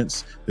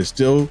offense. They're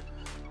still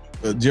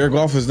Jared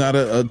Goff is not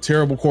a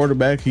terrible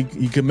quarterback.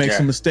 He can make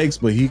some mistakes,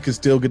 but he can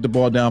still get the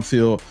ball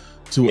downfield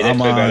to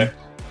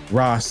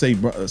Amon-Ra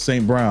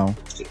St. Brown.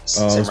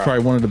 It's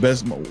probably one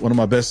of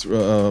my best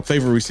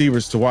favorite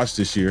receivers to watch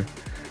this year.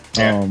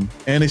 And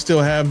they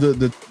still have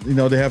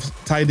they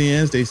have tight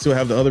ends. They still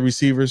have the other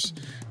receivers.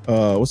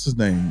 What's his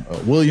name?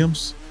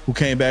 Williams, who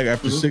came back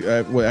after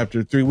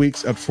 3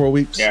 weeks, after 4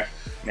 weeks.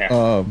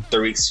 3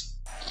 weeks.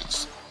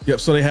 Yep.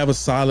 So they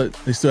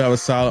still have a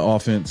solid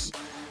offense.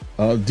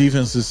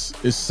 Defense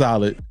is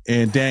solid,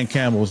 and Dan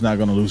Campbell is not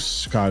going to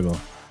lose Chicago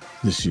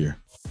this year.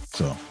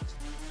 So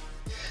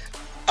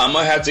I'm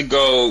gonna have to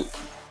go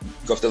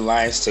with the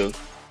Lions too.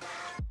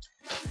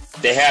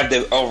 They have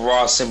the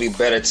overall simply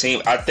better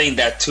team. I think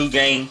that 2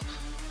 game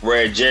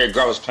where Jared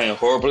Goff was playing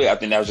horribly, I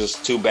think that was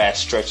just 2 bad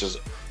stretches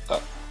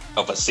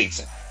of a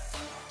season.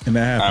 And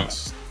that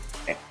happens.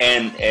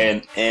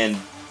 And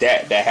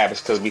that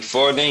happens because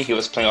before then he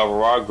was playing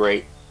overall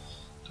great.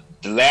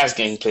 The last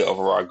game he played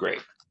overall great.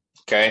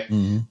 Okay,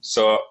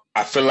 so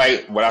I feel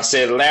like what I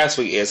said last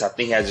week is I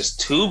think he has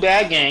just 2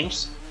 bad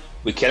games.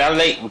 We cannot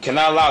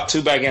allow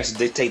 2 bad games to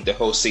dictate the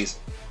whole season.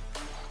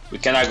 We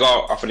cannot go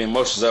off of the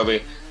emotions of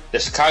it. The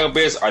Chicago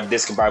Bears are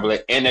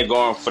discombobulated, and they're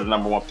going for the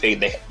number 1 pick.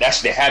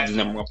 They have the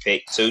number 1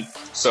 pick too.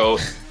 So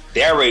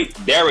they already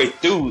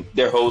threw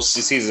their whole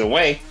season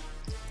away.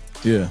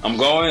 Yeah, I'm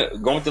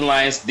going with the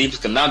Lions defense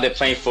because now they're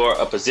playing for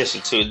a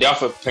position too. They're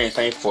also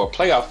playing for a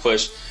playoff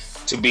push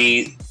to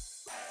be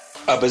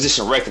a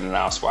position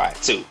recognized by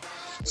too.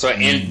 So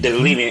they're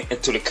leading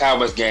into the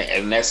Cowboys game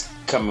in the next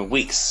coming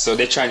weeks. So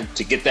they're trying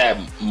to get that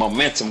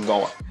momentum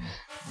going.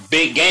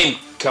 Big game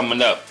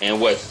coming up in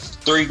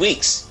 3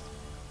 weeks.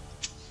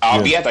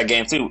 I'll be at that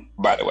game too,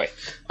 by the way.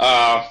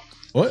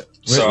 What?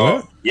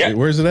 What? Yeah.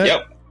 Where's it at?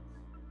 Yep.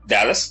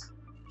 Dallas.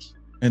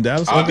 In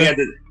Dallas? I'll be at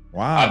the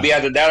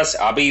Dallas.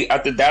 I'll be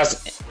at the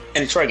Dallas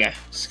and Detroit game.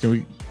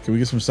 Can we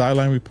get some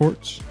sideline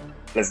reports?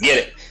 Let's get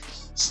it.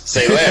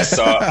 Say less.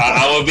 So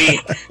I'll be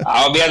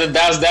at the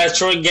Dallas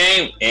Detroit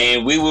game,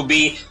 and we will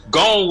be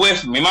going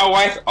with me and my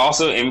wife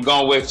also, and we're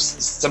going with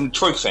some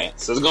Detroit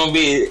fans. So it's gonna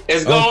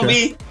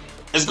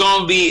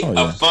be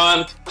a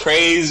fun,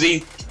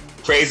 crazy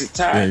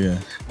time. Yeah.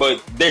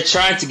 But they're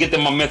trying to get the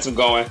momentum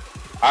going.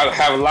 I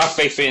have a lot of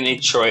faith in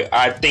Detroit.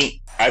 I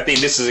think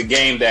this is a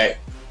game that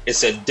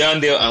it's a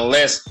done deal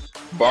unless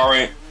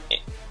barring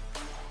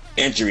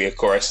injury, of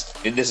course.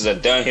 This is a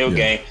downhill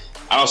game.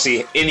 I don't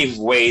see any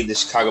way the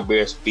Chicago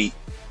Bears beat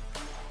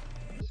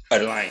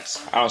the Lions.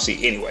 I don't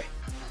see any way.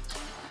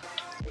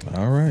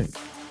 All right.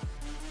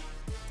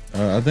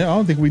 I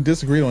don't think we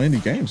disagreed on any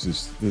games.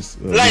 This is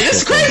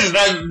crazy.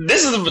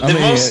 This is the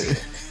most.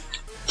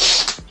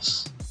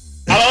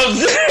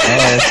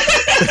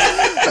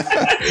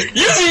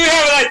 Usually you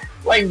have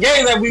like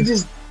games that we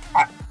just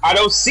I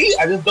don't see.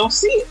 I just don't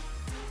see it.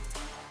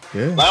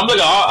 Yeah, I'm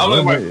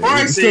looking at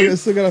my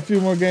still got a few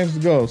more games to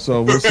go,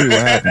 so we'll see what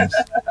happens.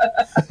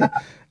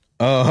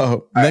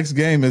 Next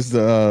game is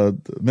the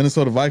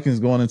Minnesota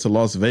Vikings going into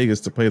Las Vegas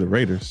to play the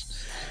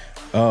Raiders.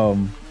 I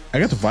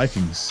got the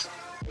Vikings,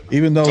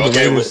 even though the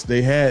Raiders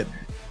they had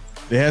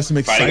some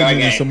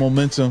excitement and some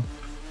momentum.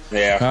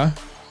 Yeah. Huh?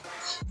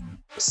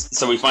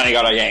 So we finally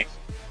got our game.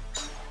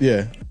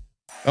 Yeah.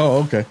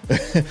 Oh, okay.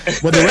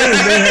 But the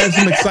Raiders, they had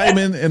some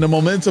excitement and the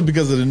momentum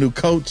because of the new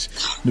coach,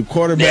 new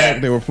quarterback.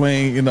 They were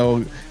playing, and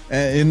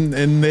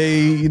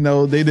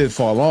they did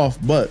fall off.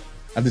 But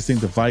I just think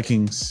the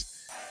Vikings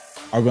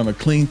are going to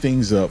clean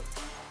things up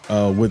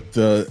with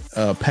the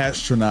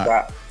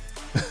Pastronaut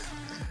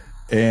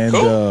and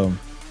the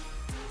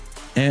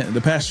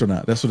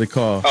Pastronaut. That's what they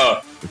call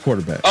the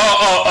quarterback.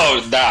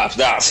 Dobbs. Yeah,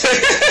 Dobbs.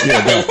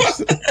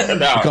 They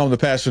call him the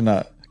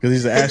Pastronaut. Because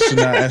he's an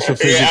astronaut,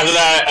 astrophysics.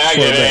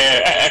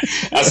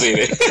 I see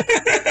it.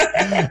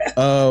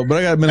 But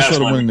I got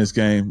Minnesota winning this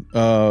game.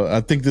 I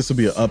think this will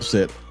be an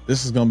upset.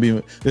 This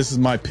is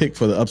my pick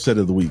for the upset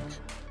of the week.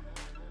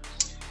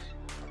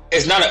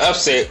 It's not an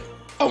upset.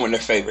 I win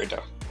their favorite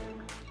though.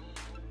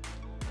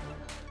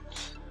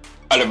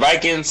 The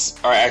Vikings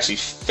are actually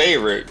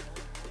favored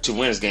to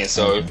win this game,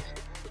 so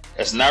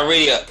it's not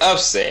really an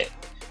upset.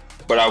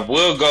 But I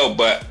will go.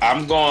 But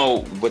I'm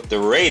going with the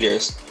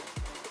Raiders.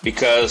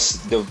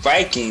 Because the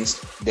Vikings,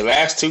 the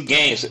last 2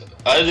 games,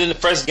 other than the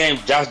first game,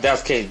 Josh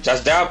Dobbs,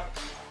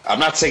 I'm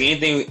not taking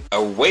anything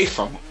away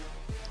from him.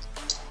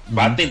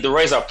 But I think the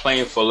Raiders are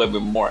playing for a little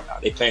bit more now.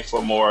 They're playing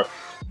for more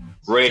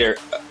Raider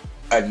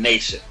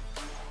nation.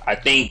 I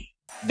think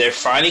they're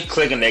finally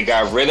clicking. They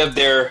got rid of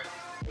their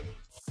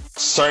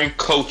certain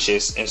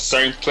coaches and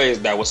certain players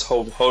that was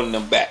holding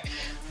them back.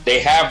 They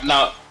have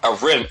now a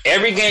rhythm.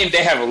 Every game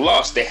they have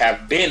lost, they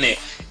have been in.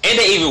 And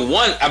they even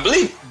won. I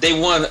believe they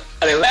won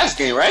their last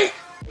game, right?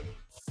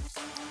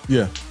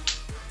 Yeah.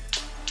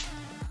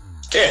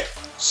 Yeah.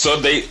 So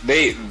they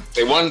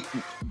won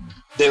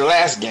their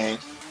last game.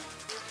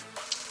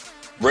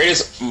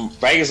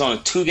 Vikings on a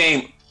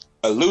 2-game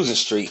losing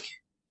streak.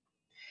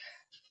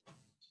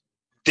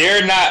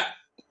 They're not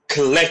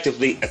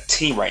collectively a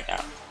team right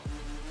now.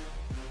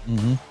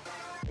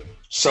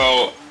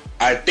 So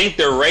I think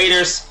the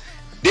Raiders.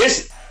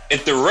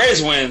 If the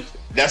Raiders win,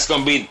 that's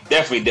going to be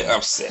definitely the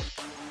upset.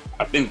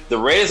 I think the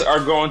Raiders are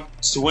going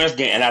to win this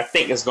game, and I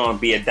think it's going to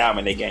be a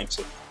dominant game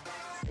too.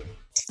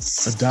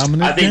 A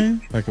dominant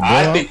game, like a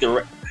blowout?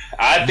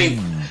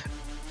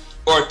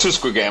 Or a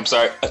 2-score game. I'm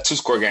sorry, a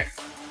 2-score game.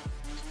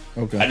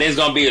 Okay. I think it's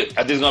going to be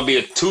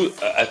a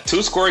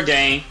 2-score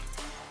game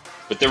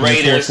with the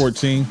Raiders.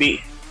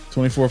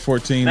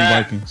 24-14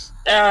 Vikings.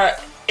 It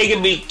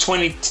can be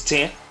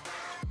 20-10.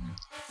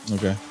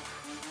 Okay.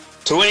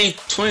 20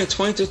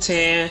 to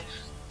 10,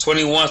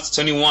 21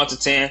 to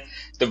 10.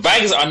 The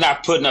Vikings are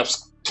not putting up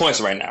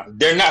points right now.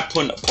 They're not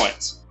putting up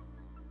points.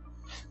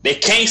 They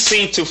can't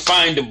seem to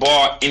find the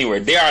ball anywhere.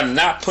 They are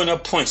not putting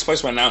up points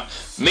right now.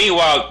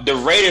 Meanwhile, the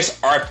Raiders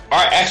are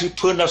actually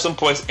putting up some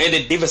points, and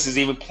the defense is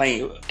even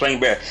playing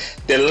better.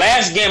 The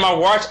last game I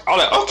watched, I was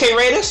like, okay,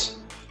 Raiders,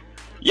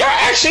 y'all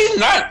actually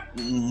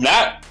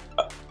not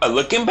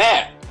looking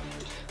bad.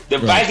 The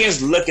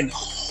Vikings looking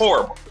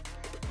horrible.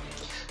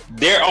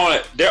 They're on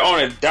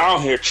a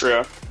downhill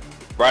trail,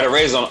 while the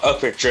Raiders on an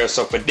uphill trail.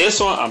 So for this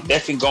one, I'm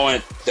definitely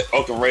going the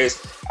Oakland Raiders.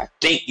 I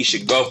think you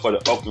should go for the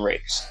Oakland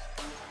Raiders.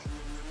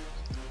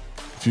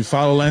 If you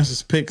follow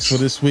Lance's picks for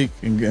this week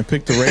and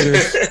pick the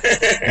Raiders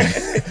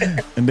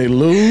and they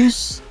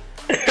lose,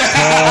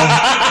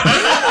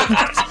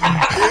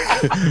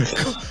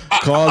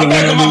 call the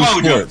Win or Lose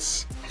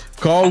Sports.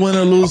 Call Win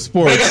or Lose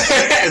Sports.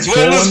 It's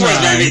Win or Lose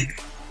Sports, baby.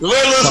 Win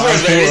or Lose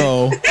Sports, baby.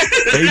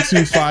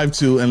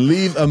 8252 and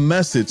leave a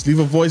message, leave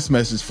a voice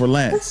message for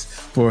Lance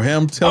for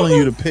him telling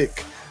you to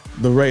pick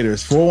the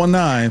Raiders.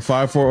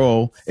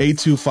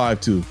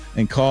 419-540-8252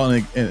 and call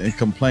and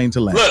complain to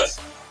Lance. Look.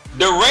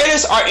 The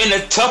Raiders are in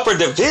a tougher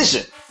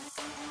division.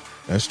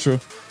 That's true.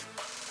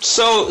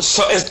 So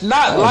it's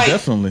not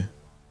definitely.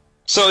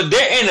 So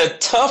they're in a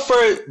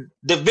tougher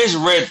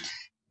division where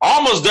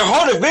almost their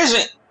whole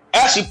division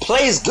actually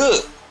plays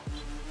good.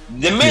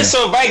 The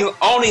Minnesota Vikings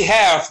only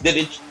have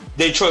the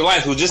Detroit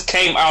Lions, who just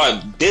came out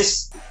of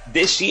this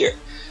year.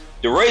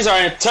 The Raiders are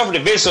in a tougher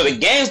division, so the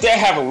games they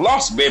have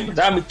lost been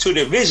predominantly to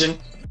the division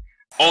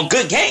on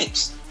good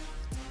games.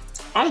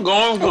 I'm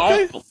going.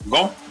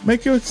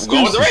 Make your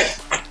excuses.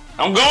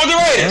 I'm going with the Raiders. I'm going with the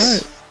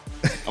Raiders.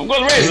 Right. I'm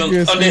going with the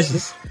Raiders on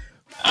this.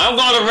 I'm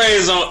going to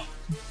Raiders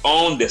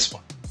on this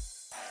one.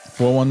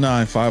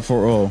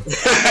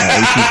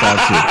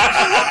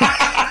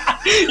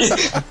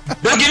 419-540-8252.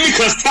 Don't give me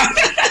cuss time.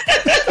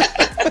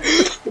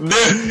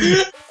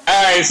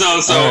 All right, so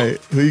all right,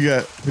 who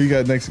you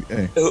got next?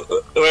 Hey.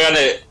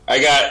 I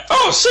got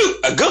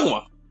a good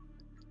one.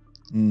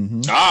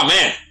 Mm-hmm. Oh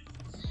man,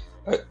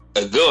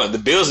 a good one. The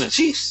Bills and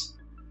Chiefs.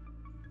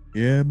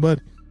 Yeah,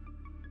 buddy.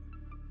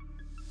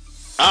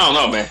 I don't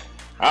know, man.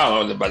 I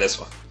don't know about this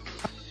one.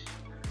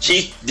 The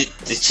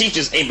Chiefs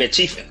just ain't been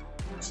chiefing.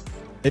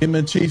 They ain't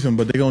been chiefing,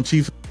 but they're gonna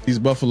chief these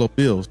Buffalo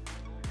Bills.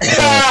 I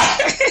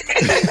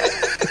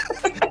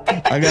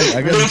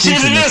got the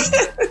Chiefs.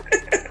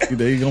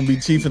 They're gonna be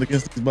chiefing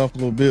against these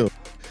Buffalo Bills.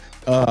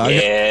 I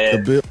got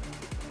the Bills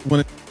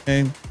winning the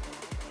game.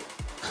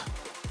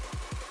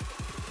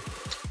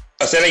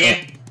 Say that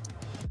again.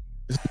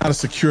 It's not a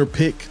secure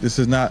pick. This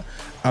is not.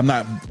 I'm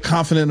not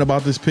confident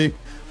about this pick.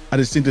 I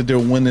just think that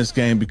they'll win this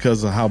game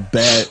because of how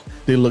bad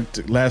they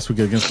looked last week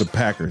against the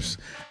Packers.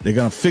 They're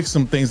gonna fix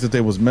some things that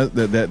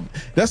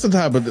that's the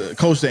type of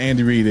coach that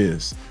Andy Reid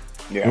is.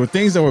 Yeah. There were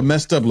things that were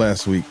messed up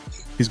last week.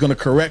 He's gonna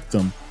correct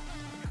them,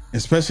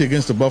 especially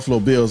against the Buffalo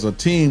Bills, a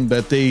team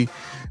that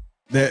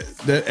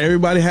that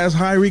everybody has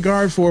high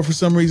regard for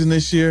some reason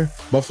this year.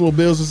 Buffalo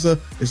Bills is a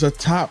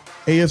top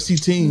AFC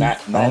team. I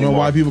don't know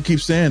why people keep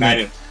saying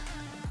that.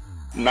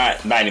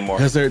 Not anymore.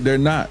 Because they're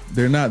not.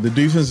 The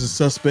defense is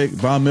suspect.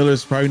 Von Miller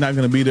is probably not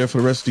going to be there for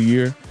the rest of the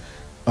year,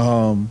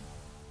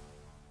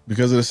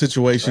 because of the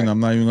situation. Right. I'm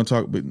not even going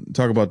to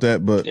talk about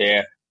that. But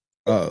yeah,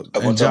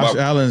 and Josh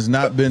Allen's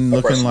not been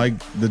looking like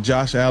the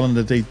Josh Allen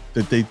that they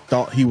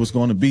thought he was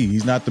going to be.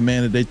 He's not the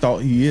man that they thought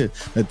he is.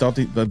 That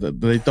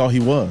they thought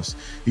he was.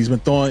 He's been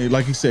throwing,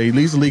 like you said, he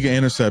leads the league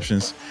in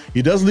interceptions.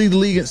 He does lead the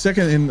league in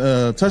second in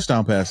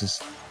touchdown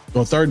passes,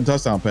 or third in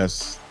touchdown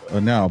passes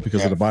now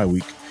because of the bye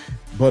week.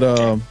 But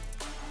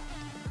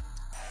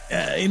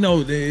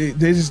they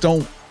just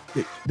don't.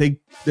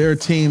 They're a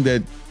team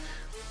that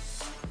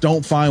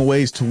don't find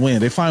ways to win.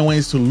 They find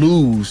ways to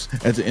lose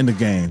at the end of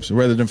games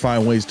rather than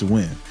find ways to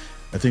win.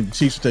 I think the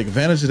Chiefs will take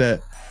advantage of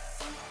that.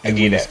 I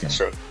get that. That's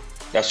true.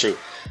 That's true.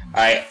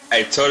 I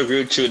totally agree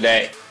with you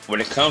that when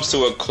it comes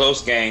to a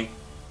close game,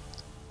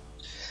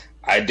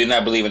 I do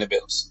not believe in the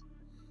Bills.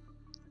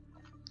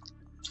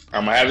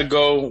 I'm gonna have to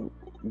go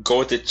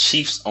with the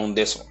Chiefs on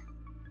this one,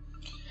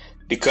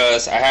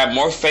 because I have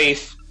more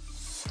faith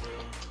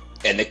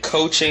in the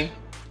coaching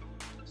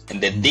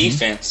and the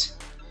defense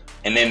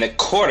and then the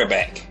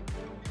quarterback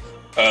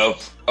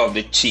of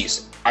the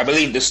Chiefs. I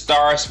believe the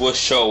stars will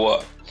show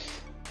up.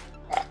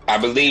 I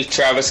believe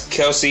Travis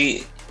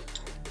Kelce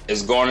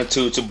is going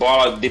to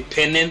ball out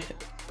depending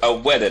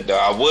of weather, though.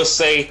 I will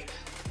say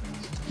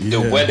the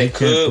weather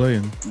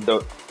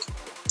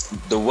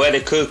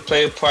could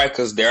play a part,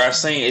 because they are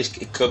saying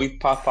it could be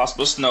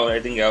possible snow and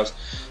everything else.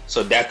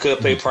 So that could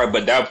play a part,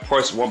 but that, of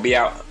course, won't be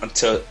out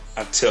until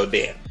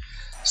then.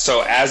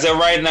 So as of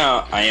right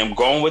now, I am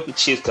going with the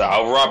Chiefs, because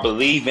I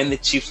believe in the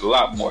Chiefs a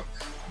lot more.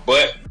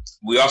 But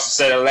we also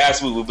said it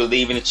last week, we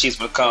believe in the Chiefs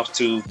when it comes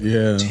to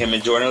him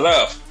and Jordan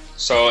Love.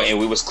 So, and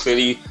we was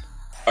clearly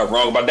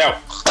wrong about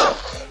that one.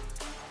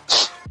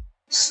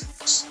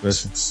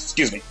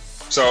 Excuse me.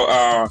 So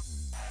I'm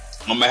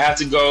gonna have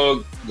to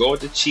go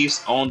with the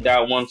Chiefs on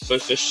that one for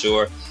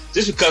sure.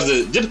 Just because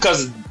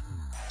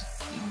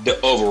the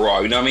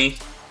overall. You know what I mean?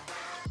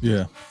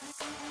 Yeah.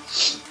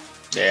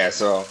 Yeah.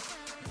 So.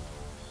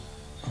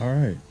 All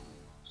right.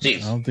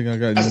 Jeez. I don't think I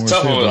got any more to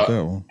say about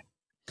that one.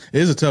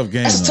 It is a tough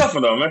game. That's a tough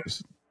one though, man.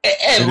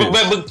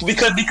 But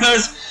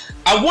because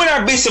I would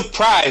not be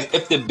surprised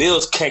if the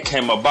Bills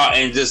came about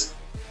and just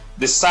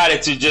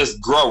decided to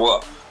just grow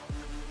up,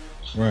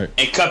 right,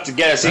 and come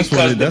together. See,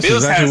 that's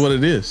exactly what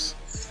it is.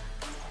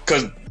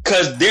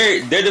 Because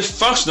they're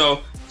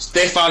dysfunctional.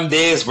 Stephon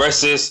Diggs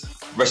versus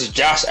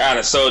Josh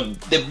Allen. So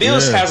the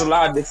Bills has a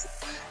lot of this.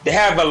 They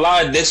have a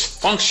lot of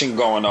dysfunction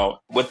going on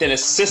within the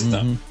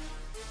system.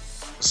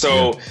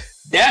 So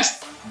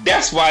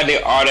that's why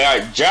they are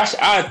there. Josh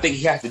Allen think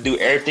he has to do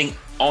everything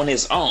on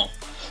his own,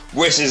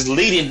 which is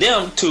leading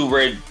them to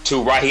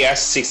why he has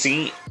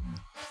 16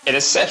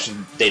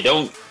 interceptions. They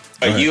don't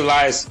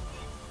utilize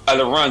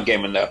the run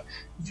game enough.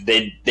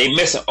 They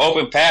missing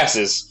open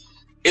passes.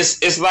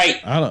 It's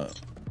like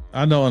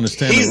I don't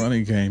understand the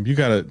running game. You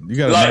got a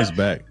nice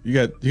back. You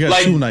got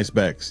like, 2 nice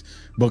backs,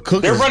 but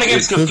Cook their running game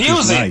is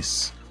confusing.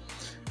 Nice.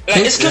 Like,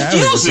 it's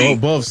confusing.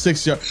 Above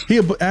 6 yards, he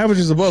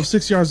averages above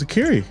 6 yards a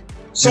carry.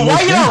 So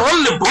why you not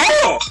running the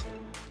ball?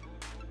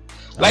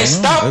 Like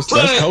stop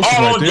putting it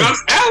all on Josh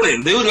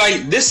Allen, dude.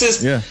 Like this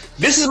is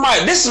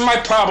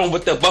my problem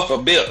with the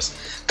Buffalo Bills,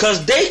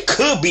 because they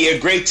could be a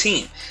great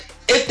team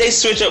if they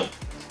switch up.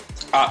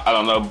 I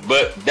don't know,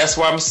 but that's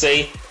why I'm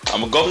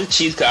gonna go with the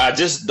Chiefs, because I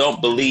just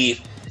don't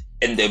believe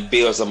in the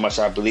Bills as much as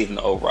I believe in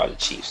the overall the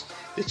Chiefs.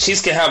 The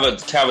Chiefs can have a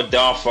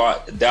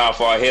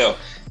downfall. Hell,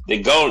 the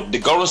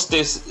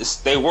Golden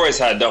State Warriors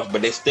had a downfall,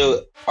 but they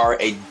still are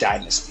a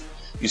dynasty.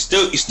 You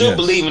still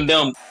believe in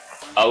them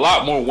a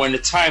lot more when the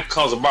time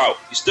comes about.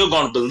 You're still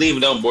going to believe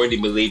in them more than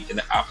you believe in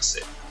the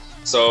opposite.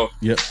 So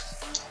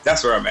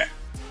that's where I'm at.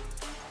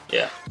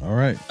 Yeah. All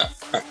right.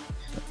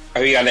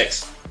 Who you got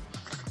next?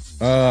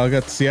 I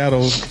got the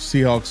Seattle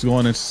Seahawks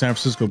going into San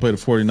Francisco to play the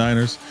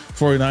 49ers.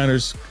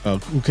 49ers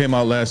who came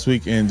out last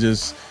week and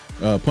just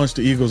punched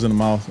the Eagles in the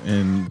mouth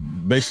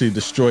and basically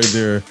destroyed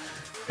their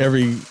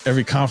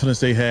every confidence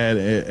they had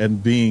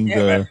at being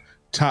the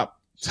top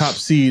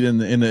seed in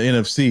the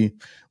NFC,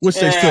 which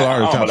they still are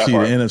the top seed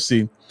in the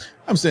NFC.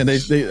 I'm saying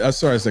they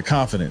as far as the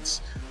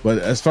confidence, but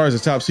as far as the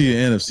top seed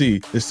in the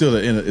NFC, it's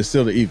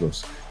still the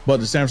Eagles. But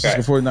the San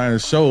Francisco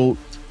 49ers showed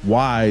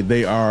why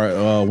they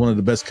are one of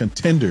the best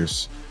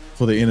contenders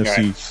for the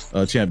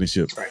NFC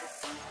championship.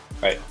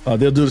 Right.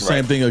 They'll do the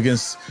same thing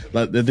against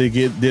that they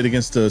did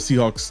against the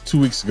Seahawks 2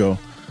 weeks ago.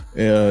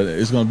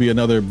 It's going to be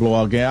another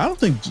blowout game. I don't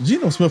think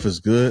Geno Smith is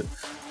good,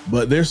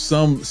 but there's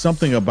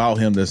something about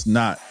him that's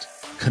not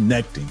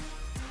connecting.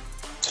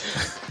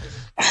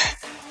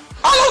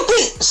 I don't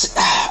think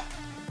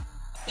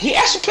he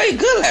actually played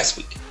good last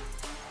week.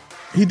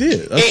 He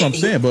did. That's what I'm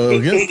saying. But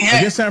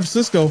against San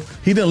Francisco,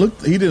 he didn't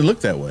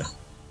look that way.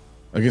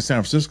 Against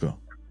San Francisco,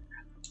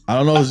 I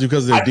don't know. Is it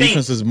because their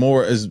defense is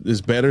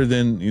better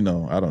than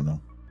I don't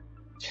know.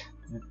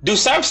 Do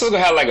San Francisco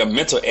have like a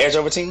mental edge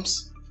over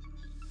teams?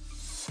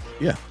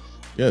 Yeah.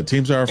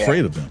 Teams are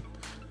afraid of them.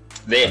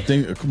 I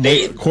think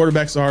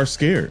quarterbacks are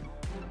scared.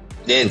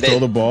 They throw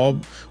the ball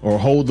or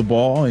hold the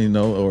ball,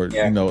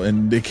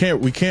 and they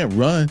can't. We can't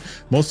run.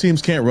 Most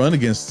teams can't run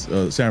against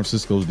San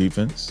Francisco's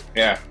defense.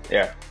 Yeah.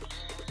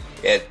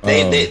 I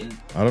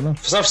don't know.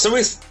 For some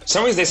reason,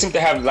 they seem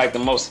to have like the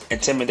most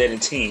intimidating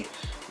team.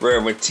 Where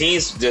when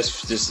teams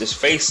just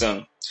face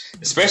them,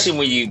 especially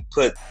when you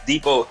put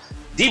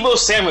Debo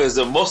Samuel is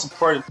the most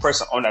important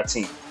person on that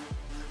team.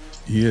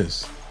 He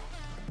is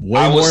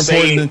way more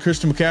important than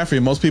Christian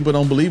McCaffrey. Most people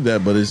don't believe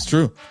that, but it's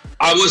true.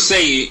 I would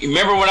say,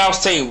 remember when I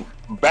was saying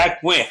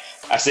back when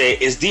I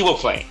said, is Debo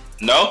playing?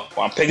 No,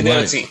 well, I'm picking the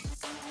other team.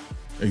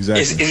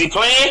 Exactly. Is he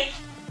playing?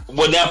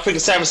 Well, now I'm picking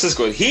San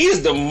Francisco. He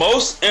is the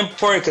most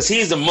important because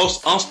he's the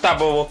most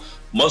unstoppable,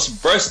 most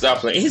versatile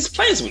player. He's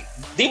playing with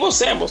Debo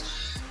Samuel.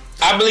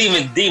 I believe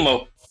in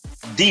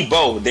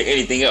Debo than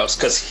anything else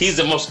because he's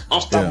the most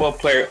unstoppable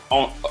player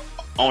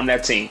on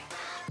that team.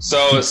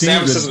 So San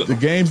Francisco, the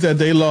games that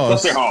they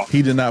lost,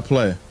 he did not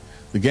play.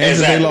 The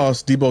games that they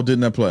lost, Debo did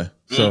not play.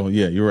 So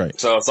you're right.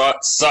 So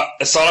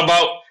it's all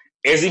about,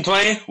 is he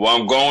playing? Well,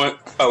 I'm going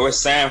with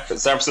San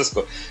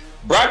Francisco.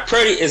 Brock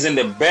Purdy is in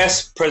the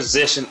best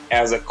position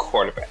as a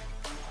quarterback.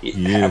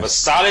 He have a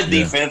solid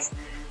defense.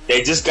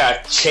 They just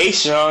got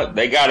Chase Young.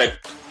 They got an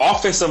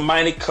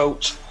offensive-minded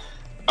coach.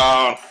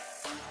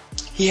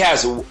 He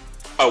has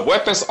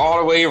weapons all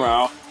the way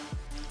around.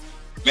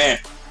 Man,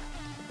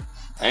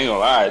 I ain't gonna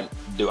lie,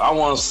 dude. I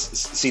want to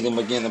see them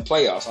again in the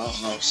playoffs. I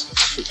don't know.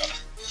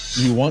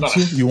 You want to?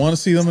 You want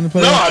to see them in the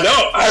playoffs?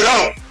 No,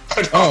 I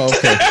don't. Oh,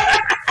 okay.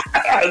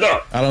 I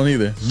don't. I don't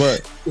either.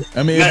 But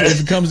I mean, if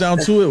it comes down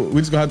to it,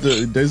 we just gonna have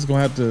to. They're just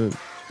gonna have to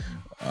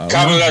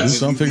do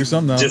something, figure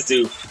something out. Just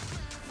to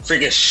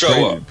freaking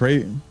show up. Pray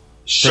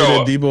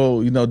that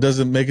Debo,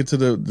 doesn't make it to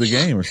the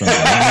game or something.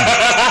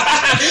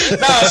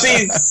 No,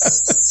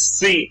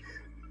 see,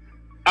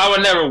 I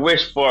would never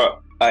wish for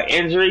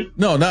injury.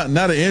 No, not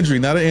an injury,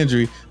 not an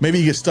injury. Maybe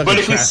he gets stuck in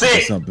traffic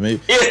or something.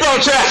 Maybe. Yeah, no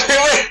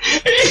traffic.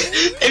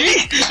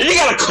 if you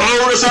got a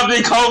cold or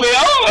something, Coleman.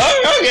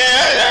 Oh, okay.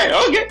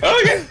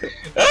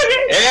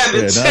 Yeah,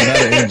 not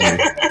an injury.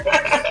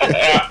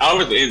 I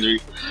was an injury.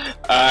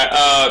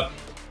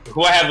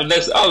 Who I have the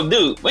next? Oh,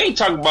 dude, we ain't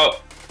talking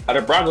about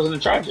the Broncos and the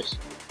Chargers.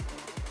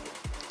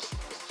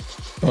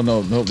 Oh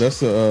no,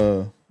 that's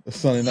a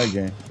Sunday night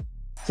game,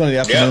 Sunday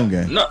afternoon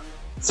game. No,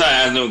 Sunday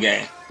afternoon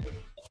game.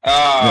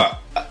 I'm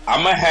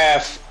gonna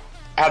have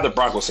the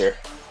Broncos here.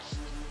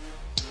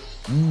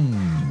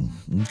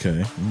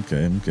 Okay.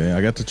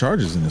 I got the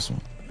Chargers in this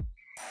one.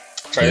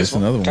 That's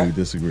another one we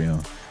disagree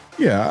on.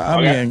 Yeah,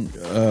 I mean,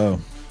 the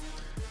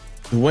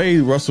way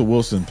Russell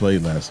Wilson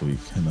played last week,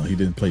 he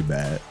didn't play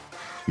bad.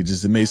 He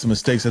just made some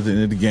mistakes at the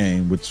end of the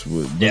game, which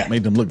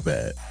made them look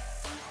bad.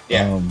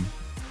 Yeah.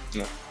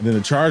 And then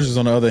the Chargers,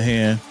 on the other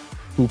hand,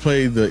 who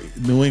played the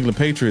New England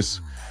Patriots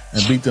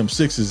and beat them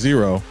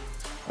 6-0.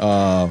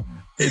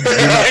 He's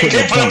still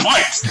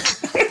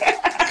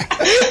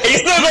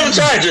going to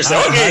Chargers.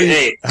 So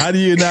how do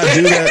you not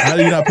do that? How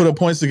do you not put up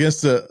points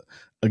against the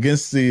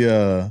Patriots?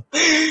 I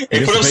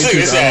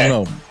don't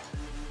know.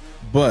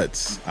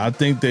 But I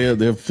think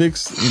they're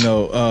fixed.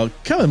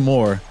 Kellen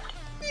Moore,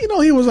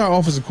 he was our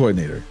offensive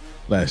coordinator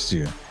last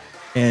year,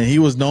 and he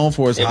was known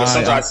for his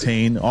high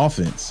octane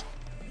offense.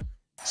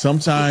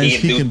 Sometimes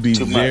he can be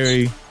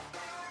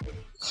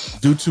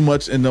do too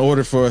much in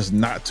order for us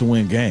not to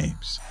win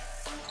games.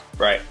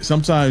 Right.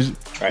 Sometimes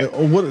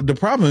what the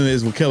problem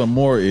is with Kellen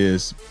Moore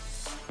is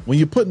when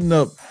you're putting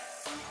up,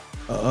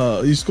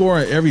 you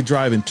scoring every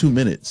drive in 2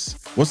 minutes.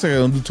 What's that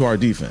going to do to our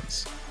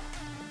defense?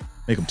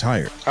 Make them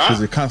tired because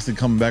they're constantly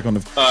coming back on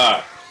the.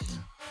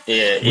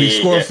 We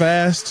score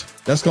fast.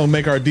 That's going to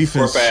make our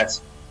defense score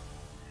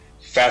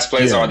fast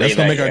plays all day. That's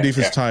going to make our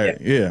defense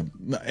tired. Yeah,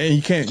 and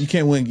you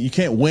can't win. You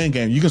can't win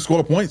games. You can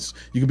score points.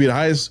 You can be the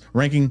highest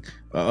ranking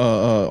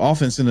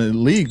offense in the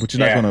league, but you're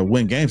not going to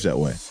win games that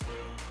way.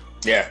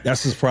 Yeah,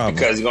 that's his problem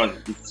because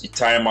you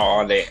tire him out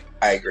all day.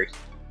 I agree.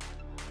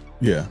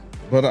 Yeah,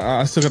 but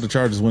I still got the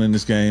Chargers winning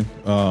this game.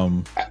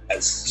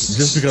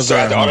 Just because. So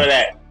after all of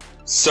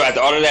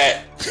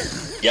that,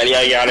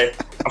 yada.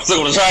 I'm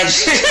still gonna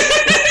Chargers.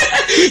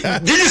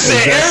 Did you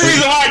say every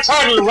reason why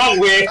Chargers are wrong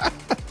with?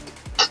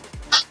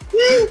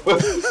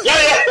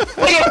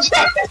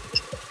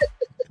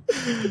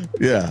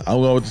 Yeah,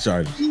 I'm going with the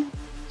Chargers.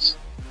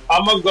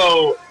 I'm gonna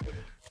go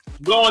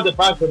with the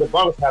Broncos. The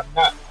Broncos have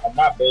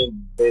not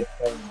been playing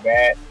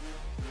bad.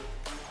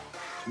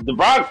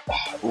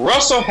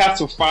 Russell has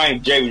to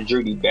find Jerry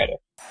Jeudy better.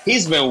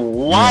 He's been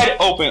wide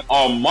open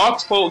on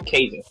multiple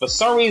occasions. For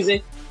some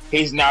reason,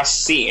 he's not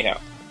seeing him.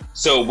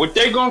 So what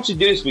they're going to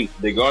do this week,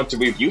 they're going to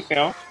review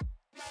film.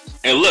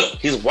 And look,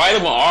 he's wide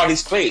open on all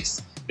these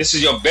plays. This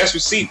is your best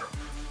receiver.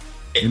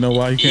 You know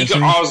why you can't see?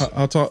 Why?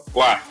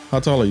 How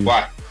tall are you?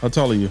 Why? How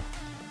tall are you?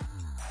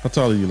 How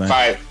tall are you, Lane?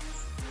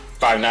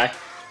 5'9".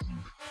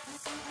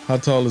 How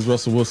tall is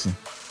Russell Wilson?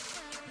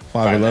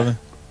 5'11".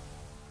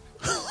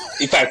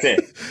 He's 5'10".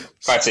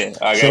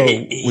 5'10". Okay. So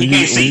he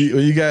can't see.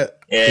 When you got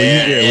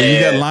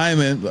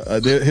linemen,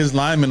 his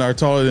linemen are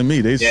taller than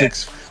me. They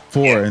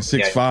 6'4" and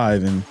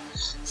 6'5", and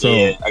so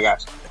I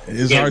got you.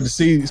 It's hard to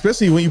see,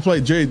 especially when you play.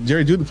 Jerry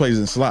Jeudy plays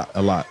in slot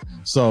a lot,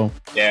 so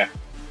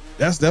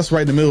that's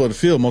right in the middle of the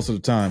field most of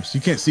the time. So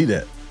you can't see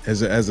that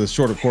as a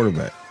shorter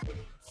quarterback.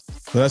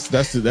 So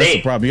that's the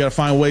problem. You got to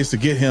find ways to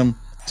get him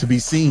to be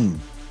seen.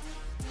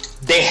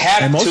 They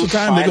have, and most of the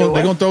time they're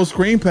gonna throw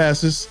screen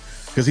passes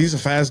because he's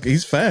fast.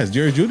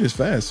 Jerry Jeudy is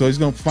fast, so he's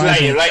gonna find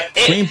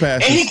screen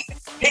passes. And he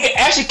can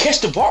actually catch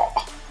the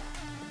ball.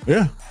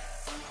 Yeah.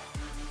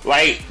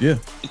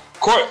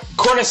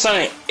 Cortland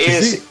Sutton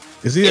is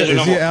he an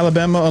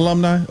Alabama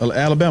alumni?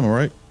 Alabama,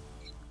 right?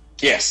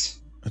 Yes,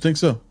 I think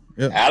so.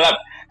 Yeah,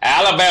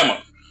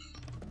 Alabama.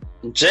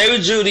 Jerry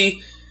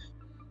Jeudy.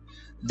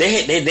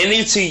 They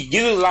need to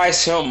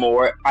utilize him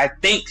more. I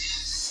think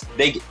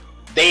they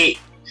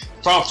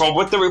from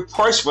what the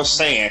reports were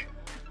saying,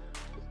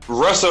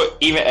 Russell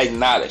even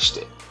acknowledged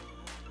it.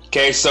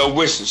 Okay, so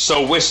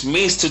which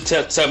means to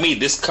tell me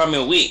this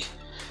coming week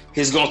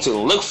he's going to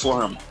look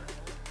for him.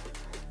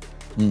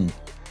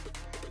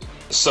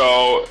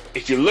 So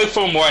if you look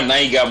for more, now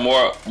you got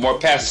more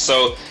passes.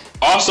 So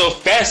also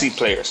fantasy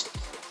players,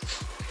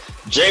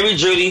 Jerry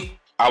Jeudy,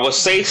 I would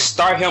say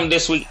start him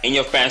this week in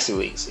your fantasy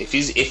leagues. If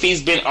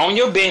he's been on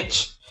your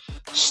bench,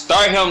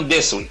 start him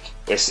this week.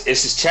 It's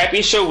his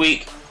championship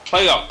week,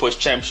 playoff push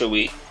championship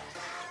week.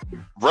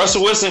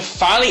 Russell Wilson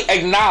finally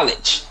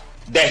acknowledged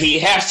that he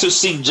has to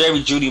see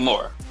Jerry Jeudy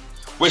more,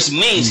 which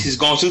means he's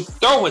going to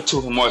throw it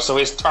to him more. So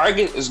his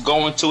target is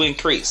going to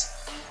increase.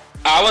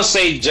 I would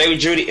say Jerry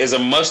Jeudy is a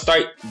must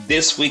start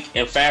this week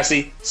in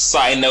fantasy.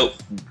 Side note,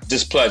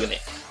 just plugging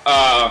it.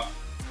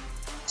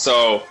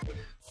 So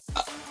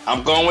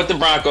I'm going with the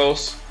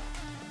Broncos.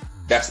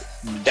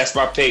 That's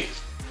my pick.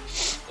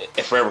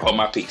 And forever hold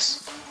my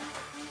peace.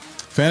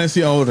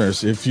 Fantasy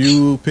owners, if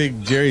you pick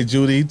Jerry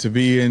Jeudy to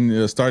be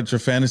in start your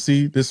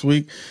fantasy this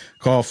week,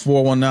 call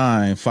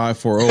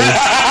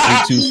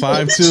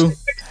 419-540-8252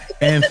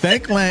 and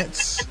thank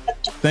Lance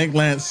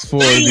for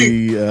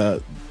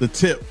the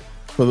tip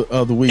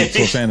of the week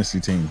for fantasy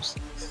teams.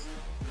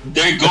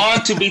 They're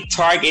going to be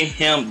targeting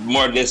him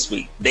more this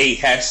week. They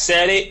have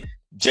said it.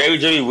 Jerry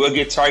Jeudy will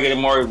get targeted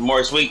more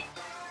this week.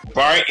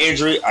 Barring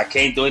injury, I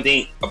can't do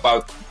anything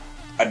about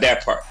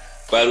that part.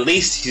 But at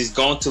least he's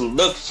going to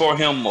look for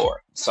him more.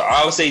 So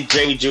I would say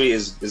Jerry Jeudy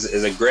is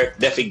a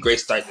definitely great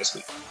start this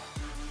week.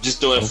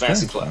 Just doing a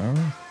fancy play.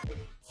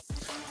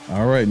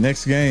 All right.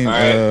 Next game,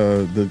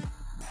 the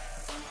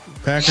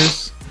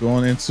Packers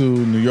going into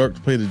New York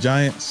to play the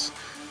Giants.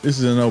 This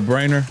is a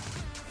no-brainer.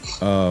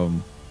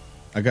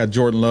 I got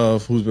Jordan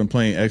Love, who's been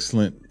playing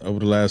excellent over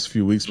the last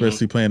few weeks,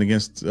 especially playing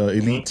against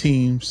elite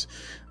teams.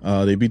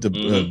 They beat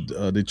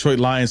the Detroit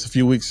Lions a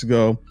few weeks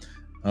ago.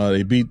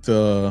 They beat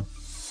the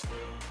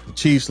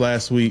Chiefs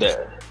last week.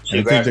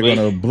 I think they're going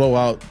to blow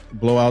out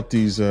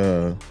these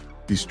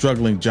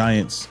struggling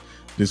Giants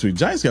this week.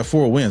 Giants got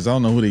 4 wins. I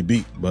don't know who they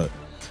beat, but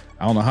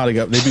I don't know how they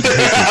beat the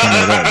Patriots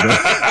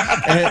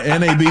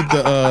and they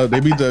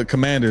beat the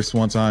Commanders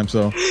one time.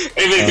 So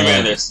they beat the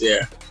Commanders,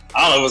 yeah.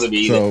 I don't know what it be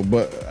either. So,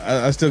 but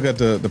I still got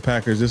the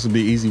Packers. This will be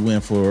an easy win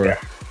for the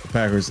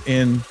Packers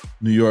in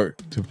New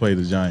York to play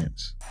the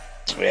Giants.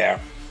 Yeah,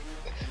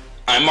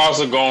 I'm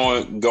also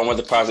going with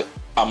the positive.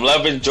 I'm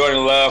loving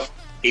Jordan Love.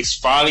 He's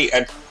finally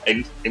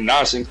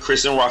acknowledging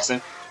Christian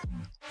Watson,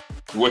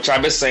 which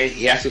I've been saying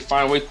he has to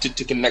find a way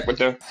to connect with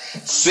them.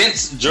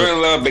 Since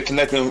Jordan Love been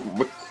connecting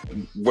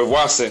with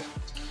Watson,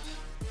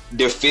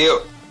 the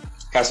field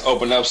has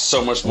opened up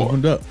so much more.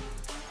 Opened up.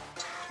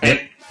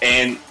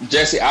 And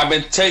Jesse, I've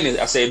been telling you,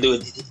 I said,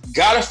 dude, you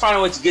gotta find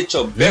a way to get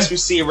your best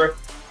receiver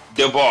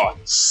the ball.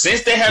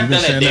 Since they have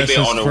done that, they've been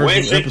on the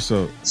win streak.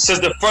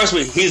 Since the first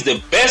week, he's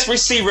the best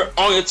receiver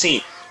on your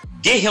team.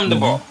 Get him the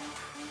ball.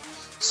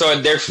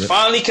 So they're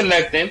finally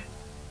connecting.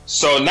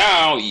 So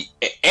now,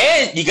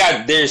 and you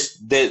got there's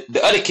the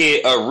other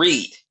kid,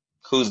 Reed,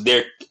 who's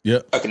there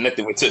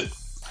connected with too.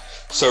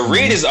 So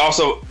Reed is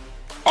also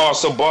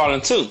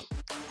balling too.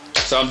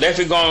 So I'm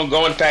definitely going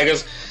with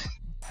Packers.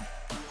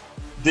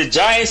 The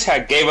Giants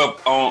gave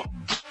up on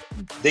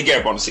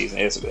the season.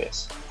 It's the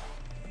best.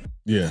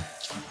 Yeah.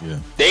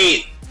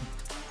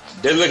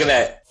 They're looking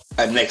at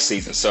next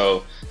season,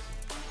 so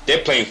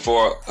they're playing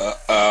for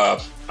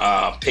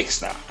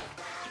picks now.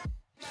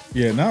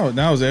 Yeah,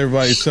 now is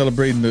everybody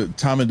celebrating the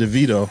Tommy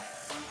DeVito.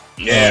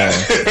 Yeah,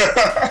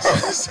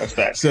 that's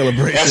fact.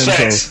 Celebration. That's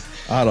fact. So,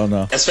 I don't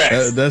know. That's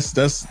fact. That's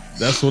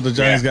what the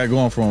Giants got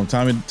going for them.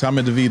 Tommy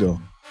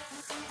DeVito.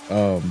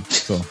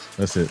 So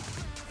that's it.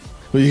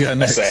 Who you got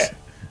next? That's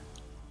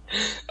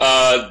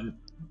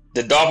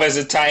the Dolphins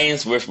and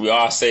Titans, which we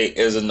all say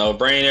is a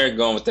no-brainer.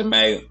 Going with the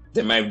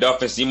Miami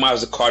Dolphins, you might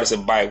as well call this a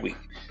bye week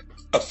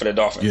up for the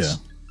Dolphins.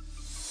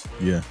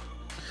 Yeah,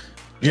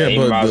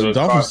 but the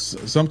Dolphins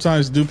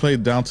sometimes do play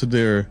down to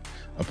their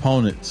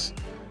opponents,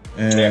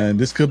 and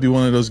this could be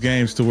one of those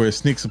games to where it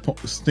sneaks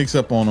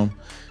up on them,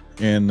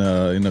 and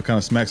kind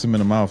of smacks them in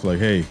the mouth like,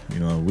 hey,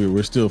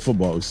 we're still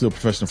football, we're still a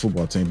professional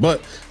football team.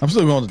 But I'm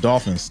still going with the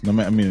Dolphins.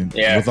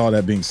 With all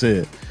that being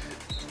said,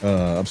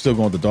 I'm still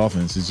going with the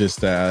Dolphins. It's just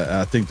that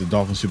I think the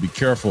Dolphins should be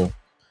careful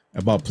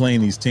about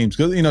playing these teams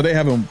because they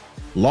haven't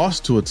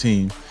lost to a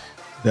team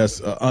that's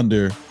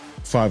under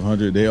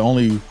 500. They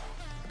only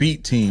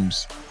beat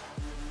teams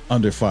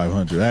under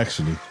 500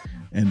 actually,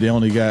 and they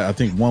only got I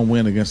think one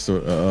win against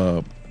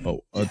a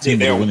team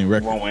with a winning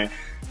record. One win.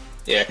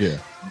 Yeah.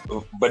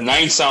 But now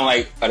you sound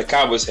like the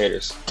Cowboys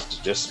haters.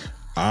 It's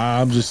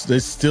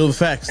still the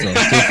facts though.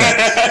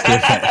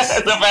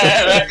 Still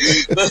facts.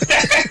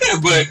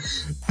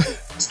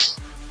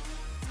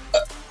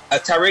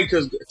 But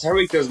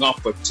Tyreek has gone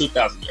for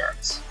 2,000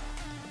 yards.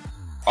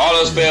 All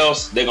those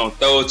fails, they're gonna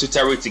throw it to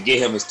Tyreek to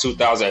get him his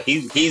 2,000.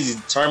 He's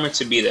determined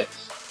to be the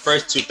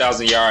first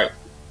 2,000 yard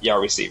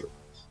receiver.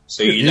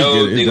 So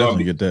they're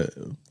gonna get that.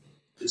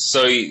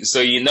 So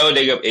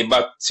they're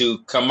about to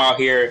come out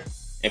here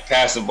and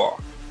pass the ball.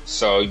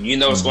 So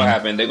what's gonna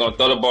happen. They're gonna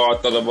throw the ball.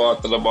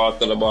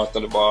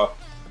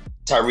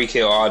 Tyreek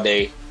Hill all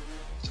day.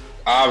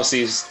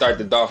 Obviously, start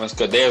the Dolphins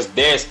because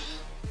there's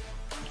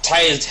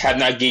Titans have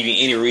not given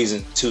you any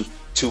reason to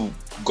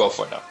go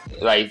for them.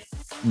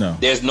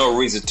 There's no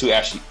reason to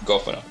actually go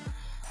for them.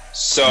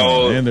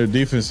 So and their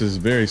defense is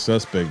very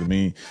suspect. I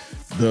mean,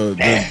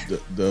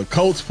 the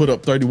Colts put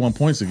up 31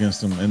 points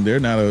against them, and they're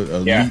not a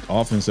elite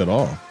offense at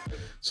all.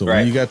 So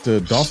when you got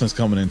the Dolphins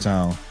coming in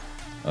town,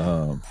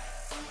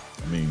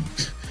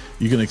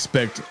 you can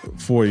expect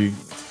 40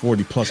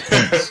 plus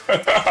points.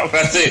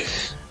 That's it.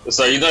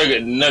 So they're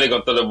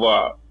gonna throw the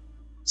ball.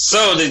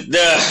 So the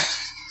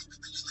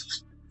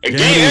game of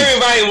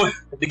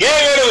the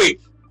week.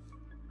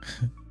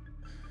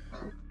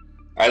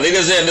 All right, lead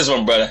us in this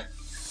one, brother.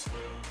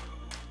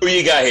 Who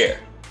you got here?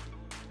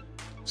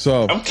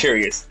 So I'm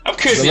curious.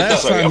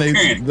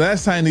 The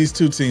last time these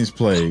two teams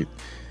played,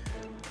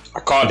 I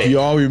called it. If you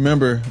all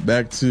remember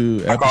back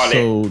to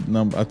episode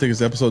number, I think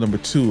it's episode number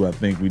 2. I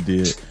think we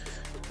did.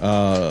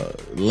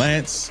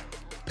 Lance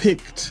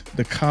picked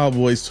the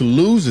Cowboys to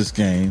lose this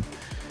game,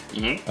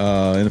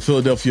 and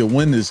Philadelphia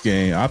win this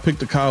game. I picked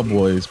the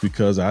Cowboys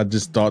because I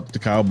just thought the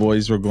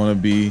Cowboys were going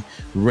to be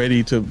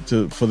ready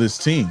for this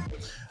team.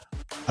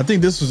 I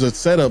think this was a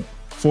setup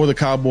for the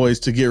Cowboys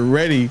to get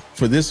ready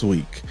for this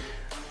week.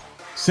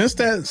 Since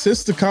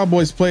the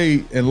Cowboys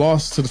played and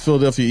lost to the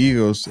Philadelphia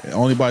Eagles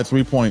only by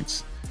 3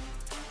 points,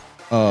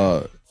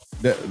 that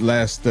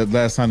last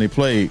time they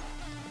played,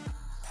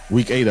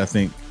 week 8, I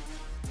think,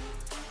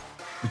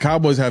 the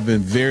Cowboys have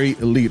been very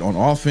elite on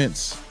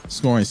offense,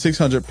 scoring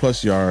 600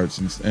 plus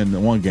yards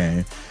in one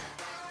game,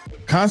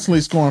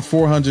 constantly scoring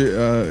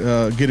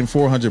 400, getting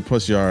 400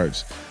 plus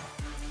yards.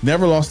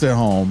 Never lost at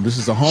home. This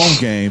is a home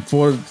game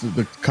for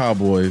the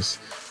Cowboys.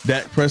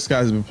 Dak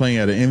Prescott has been playing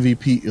at an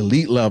MVP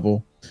elite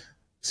level.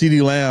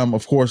 CeeDee Lamb,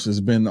 of course, has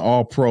been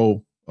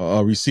all-pro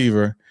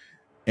receiver,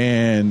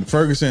 and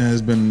Ferguson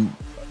has been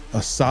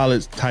a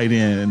solid tight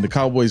end, and the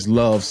Cowboys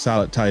love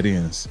solid tight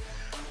ends.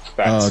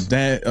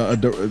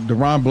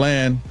 DaRon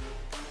Bland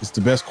is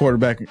the best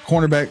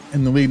cornerback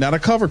in the league. Not a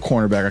cover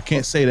cornerback. I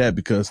can't say that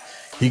because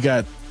he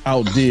got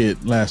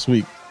outdid last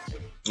week.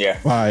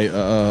 By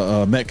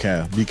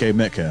Metcalf, DK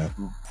Metcalf,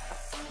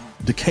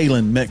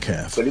 DeKalen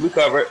Metcalf. So he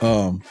recovered.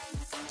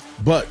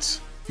 But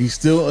he's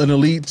still an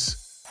elite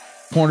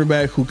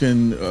cornerback who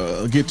can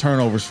get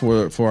turnovers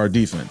for our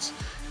defense.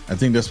 I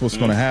think that's what's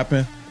going to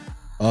happen.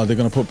 They're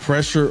going to put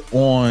pressure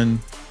on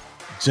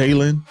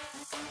Jalen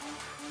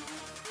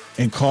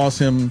and cause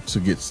him to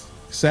get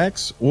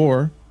sacks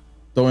or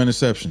throw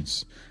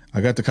interceptions.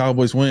 I got the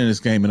Cowboys winning this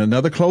game. In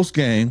another close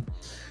game,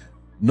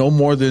 no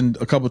more than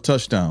a couple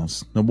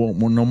touchdowns. No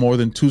more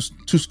than two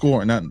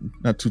score, not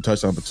 2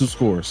 touchdowns, but 2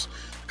 scores.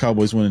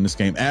 Cowboys winning this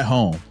game at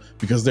home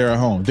because they're at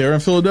home. They're in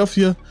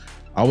Philadelphia.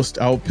 I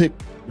would pick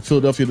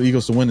Philadelphia the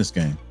Eagles to win this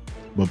game,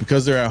 but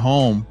because they're at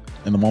home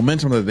and the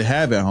momentum that they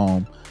have at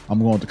home, I'm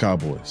going with the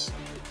Cowboys.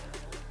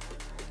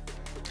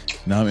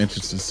 Now I'm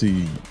interested to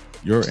see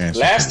your answer.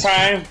 Last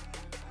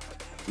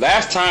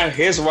time,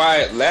 here's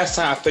why. Last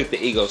time I picked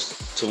the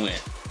Eagles to win,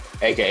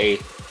 aka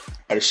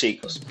the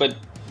Eagles, but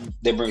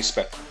they bring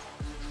respect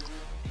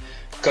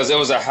because it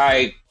was a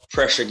high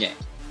pressure game,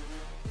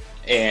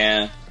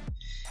 and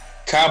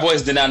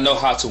Cowboys did not know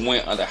how to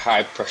win under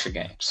high pressure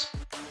games.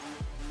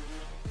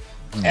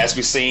 As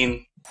we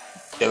seen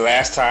the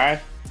last time,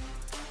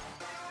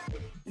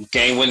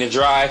 game winning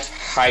drive,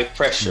 high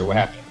pressure. What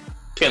happened?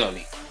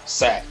 Penalty,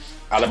 sack,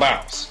 out of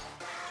bounds.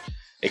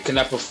 They could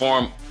not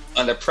perform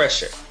under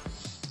pressure.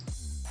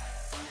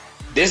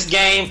 This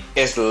game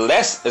is a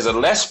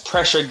less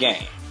pressure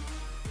game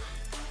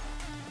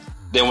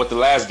than what the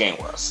last game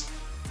was.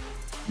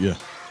 Yeah.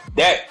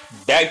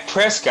 Dak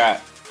Prescott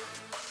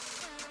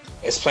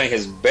is playing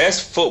his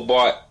best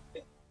football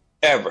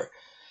ever.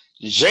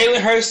 Jalen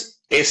Hurts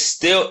is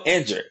still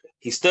injured.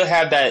 He still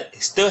have that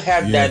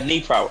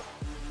knee problem.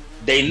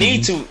 They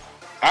need to.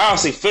 I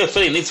honestly feel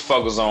Philly needs to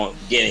focus on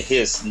getting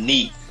his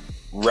knee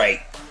right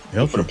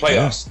for the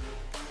playoffs.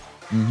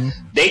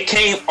 They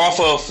came off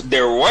of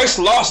their worst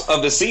loss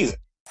of the season.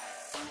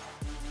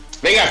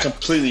 They got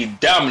completely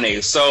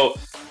dominated. So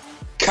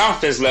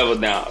confidence level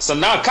down. So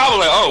now Cowboys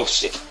like, oh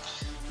shit.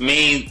 I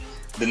mean,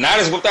 the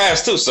Niners whooped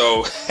ass too.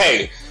 So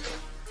hey,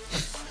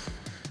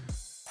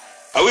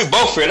 are we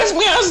both fair? Let's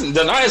be honest.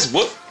 The Niners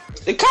whooped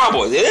the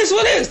Cowboys. It is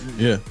what it is.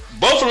 Yeah.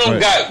 Both of them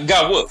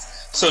got whooped.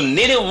 So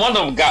neither one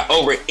of them got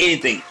over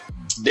anything.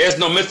 There's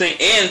no missing.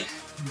 And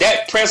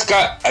Dak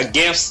Prescott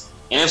against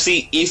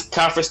NFC East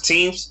Conference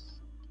teams,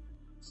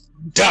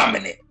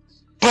 dominant,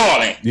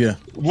 balling. Yeah.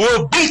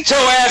 We'll beat your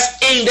ass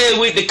any day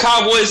with the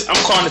Cowboys. I'm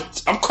calling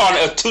it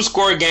a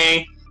 2-score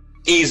game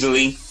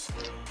easily.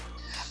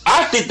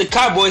 I think the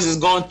Cowboys is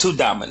going to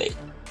dominate.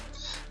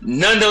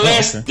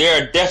 Nonetheless,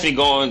 they're definitely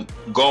going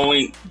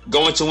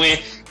to win.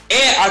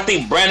 And I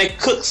think Brandon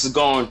Cooks is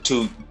going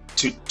to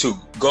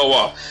go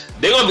off.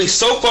 They're going to be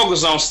so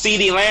focused on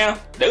CeeDee Lamb,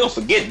 they're going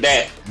to forget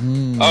that.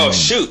 Oh,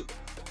 shoot.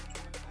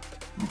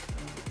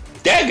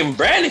 Dak and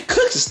Brandon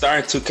Cooks is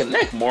starting to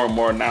connect more and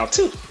more now,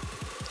 too.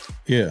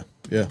 Yeah.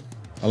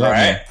 I like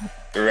that.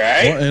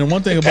 Right. And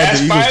one thing about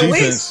the Eagles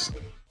defense.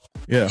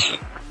 Yeah.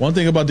 One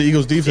thing about the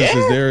Eagles defense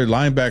is their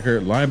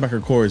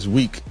linebacker core is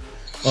weak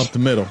up the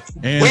middle.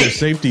 And their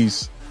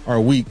safeties are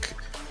weak,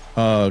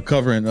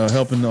 covering,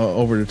 helping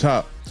over the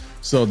top.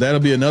 So that'll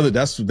be another.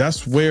 That's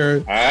where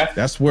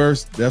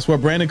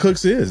Brandon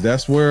Cooks is.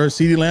 That's where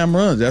CeeDee Lamb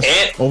runs.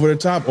 That's over the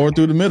top or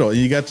through the middle. And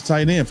you got the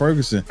tight end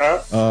Ferguson.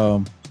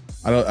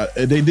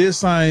 They did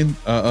sign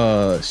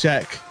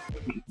Shaq.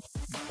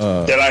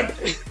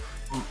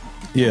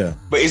 Yeah,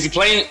 but is he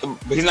playing?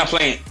 But he's not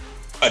playing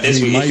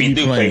this week. If he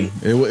do play,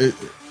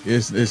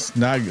 it's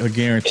not a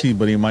guarantee,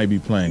 but he might be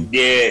playing.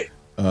 Yeah,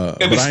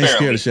 but I ain't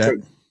scared of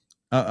Shaq.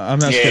 I'm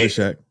not scared of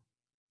Shaq.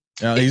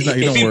 He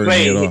don't worry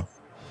me at all.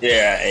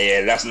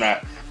 Yeah, that's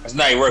not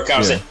a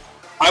workout. Yeah.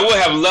 I would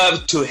have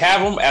loved to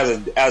have him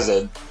as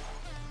a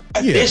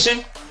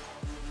addition,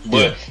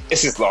 but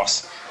it's his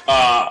loss.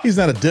 He's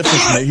not a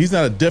difference maker. He's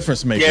not a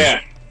difference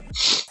maker.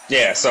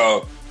 Yeah.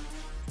 So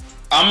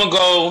I'm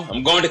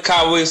going to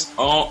Cowboys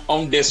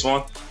on this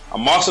one.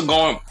 I'm also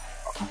going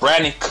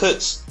Brandon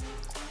Cooks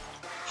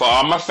for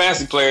all my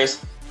fantasy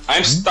players.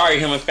 I'm starting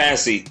him in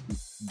fantasy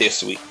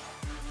this week.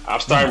 I'm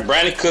starting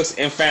Brandon Cooks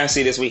in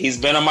fantasy this week. He's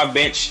been on my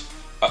bench.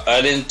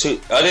 Other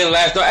than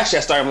last. No, actually,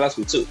 I started him last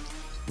week too.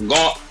 I'm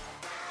going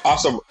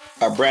also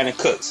Brandon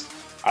Cooks.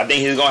 I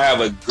think he's gonna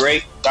have a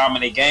great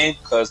dominant game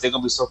because they're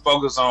gonna be so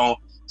focused on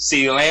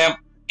CeeDee Lamb,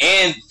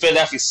 and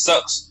Philadelphia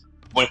sucks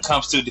when it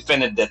comes to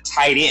defending the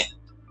tight end.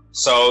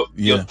 So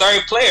your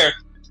third player,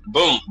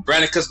 boom,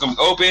 Brandon Cooks gonna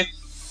be open.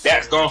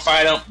 Dak's gonna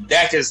fight him.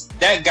 That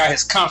guy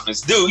has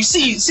confidence, dude. You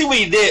see what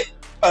he did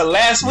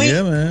last week?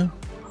 Yeah, man.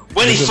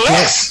 When he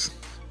flexed.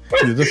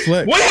 When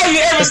have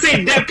you ever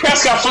seen Dak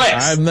Prescott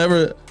flex? I've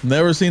never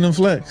seen him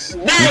flex.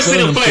 Never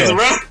seen him flex,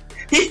 bro.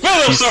 He's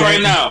feeling himself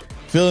right now.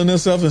 Feeling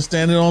himself and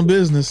standing on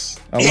business.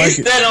 I like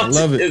it. I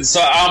love it.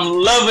 So I'm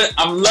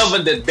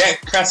loving the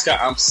Dak Prescott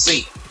I'm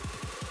seeing.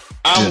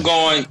 I'm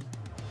going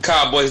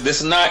Cowboys.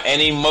 This is not an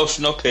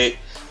emotional pick.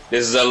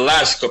 This is a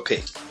logical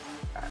pick.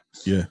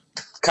 Yeah.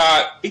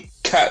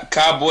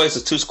 Cowboys, a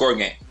 2-score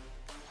game.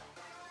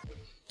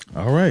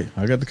 All right.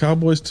 I got the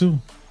Cowboys too.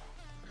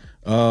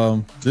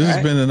 This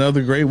has been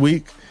another great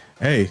week.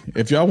 Hey,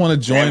 if y'all want to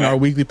join our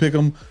weekly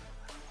pick'em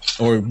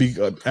or be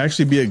a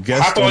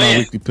guest on our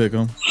weekly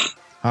pick'em,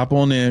 hop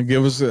on in,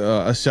 give us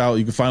a shout.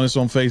 You can find us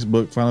on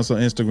Facebook, find us on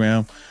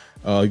Instagram.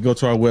 You go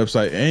to our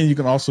website, and you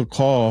can also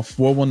call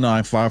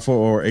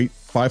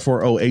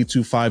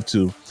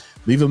 419-540-8252.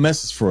 Leave a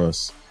message for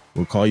us.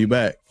 We'll call you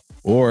back,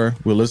 or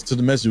we'll listen to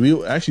the message.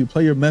 We'll actually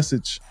play your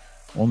message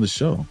on the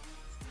show.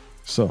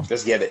 So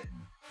let's get it.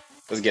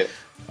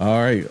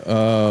 All right.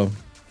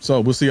 So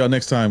we'll see y'all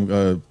next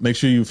time. Make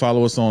sure you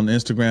follow us on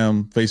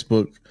Instagram,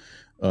 Facebook,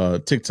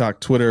 TikTok,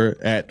 Twitter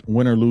at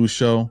Win or Lose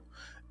Show,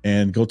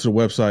 and go to the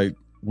website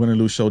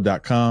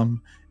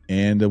winorloseshow.com,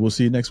 and we'll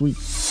see you next week.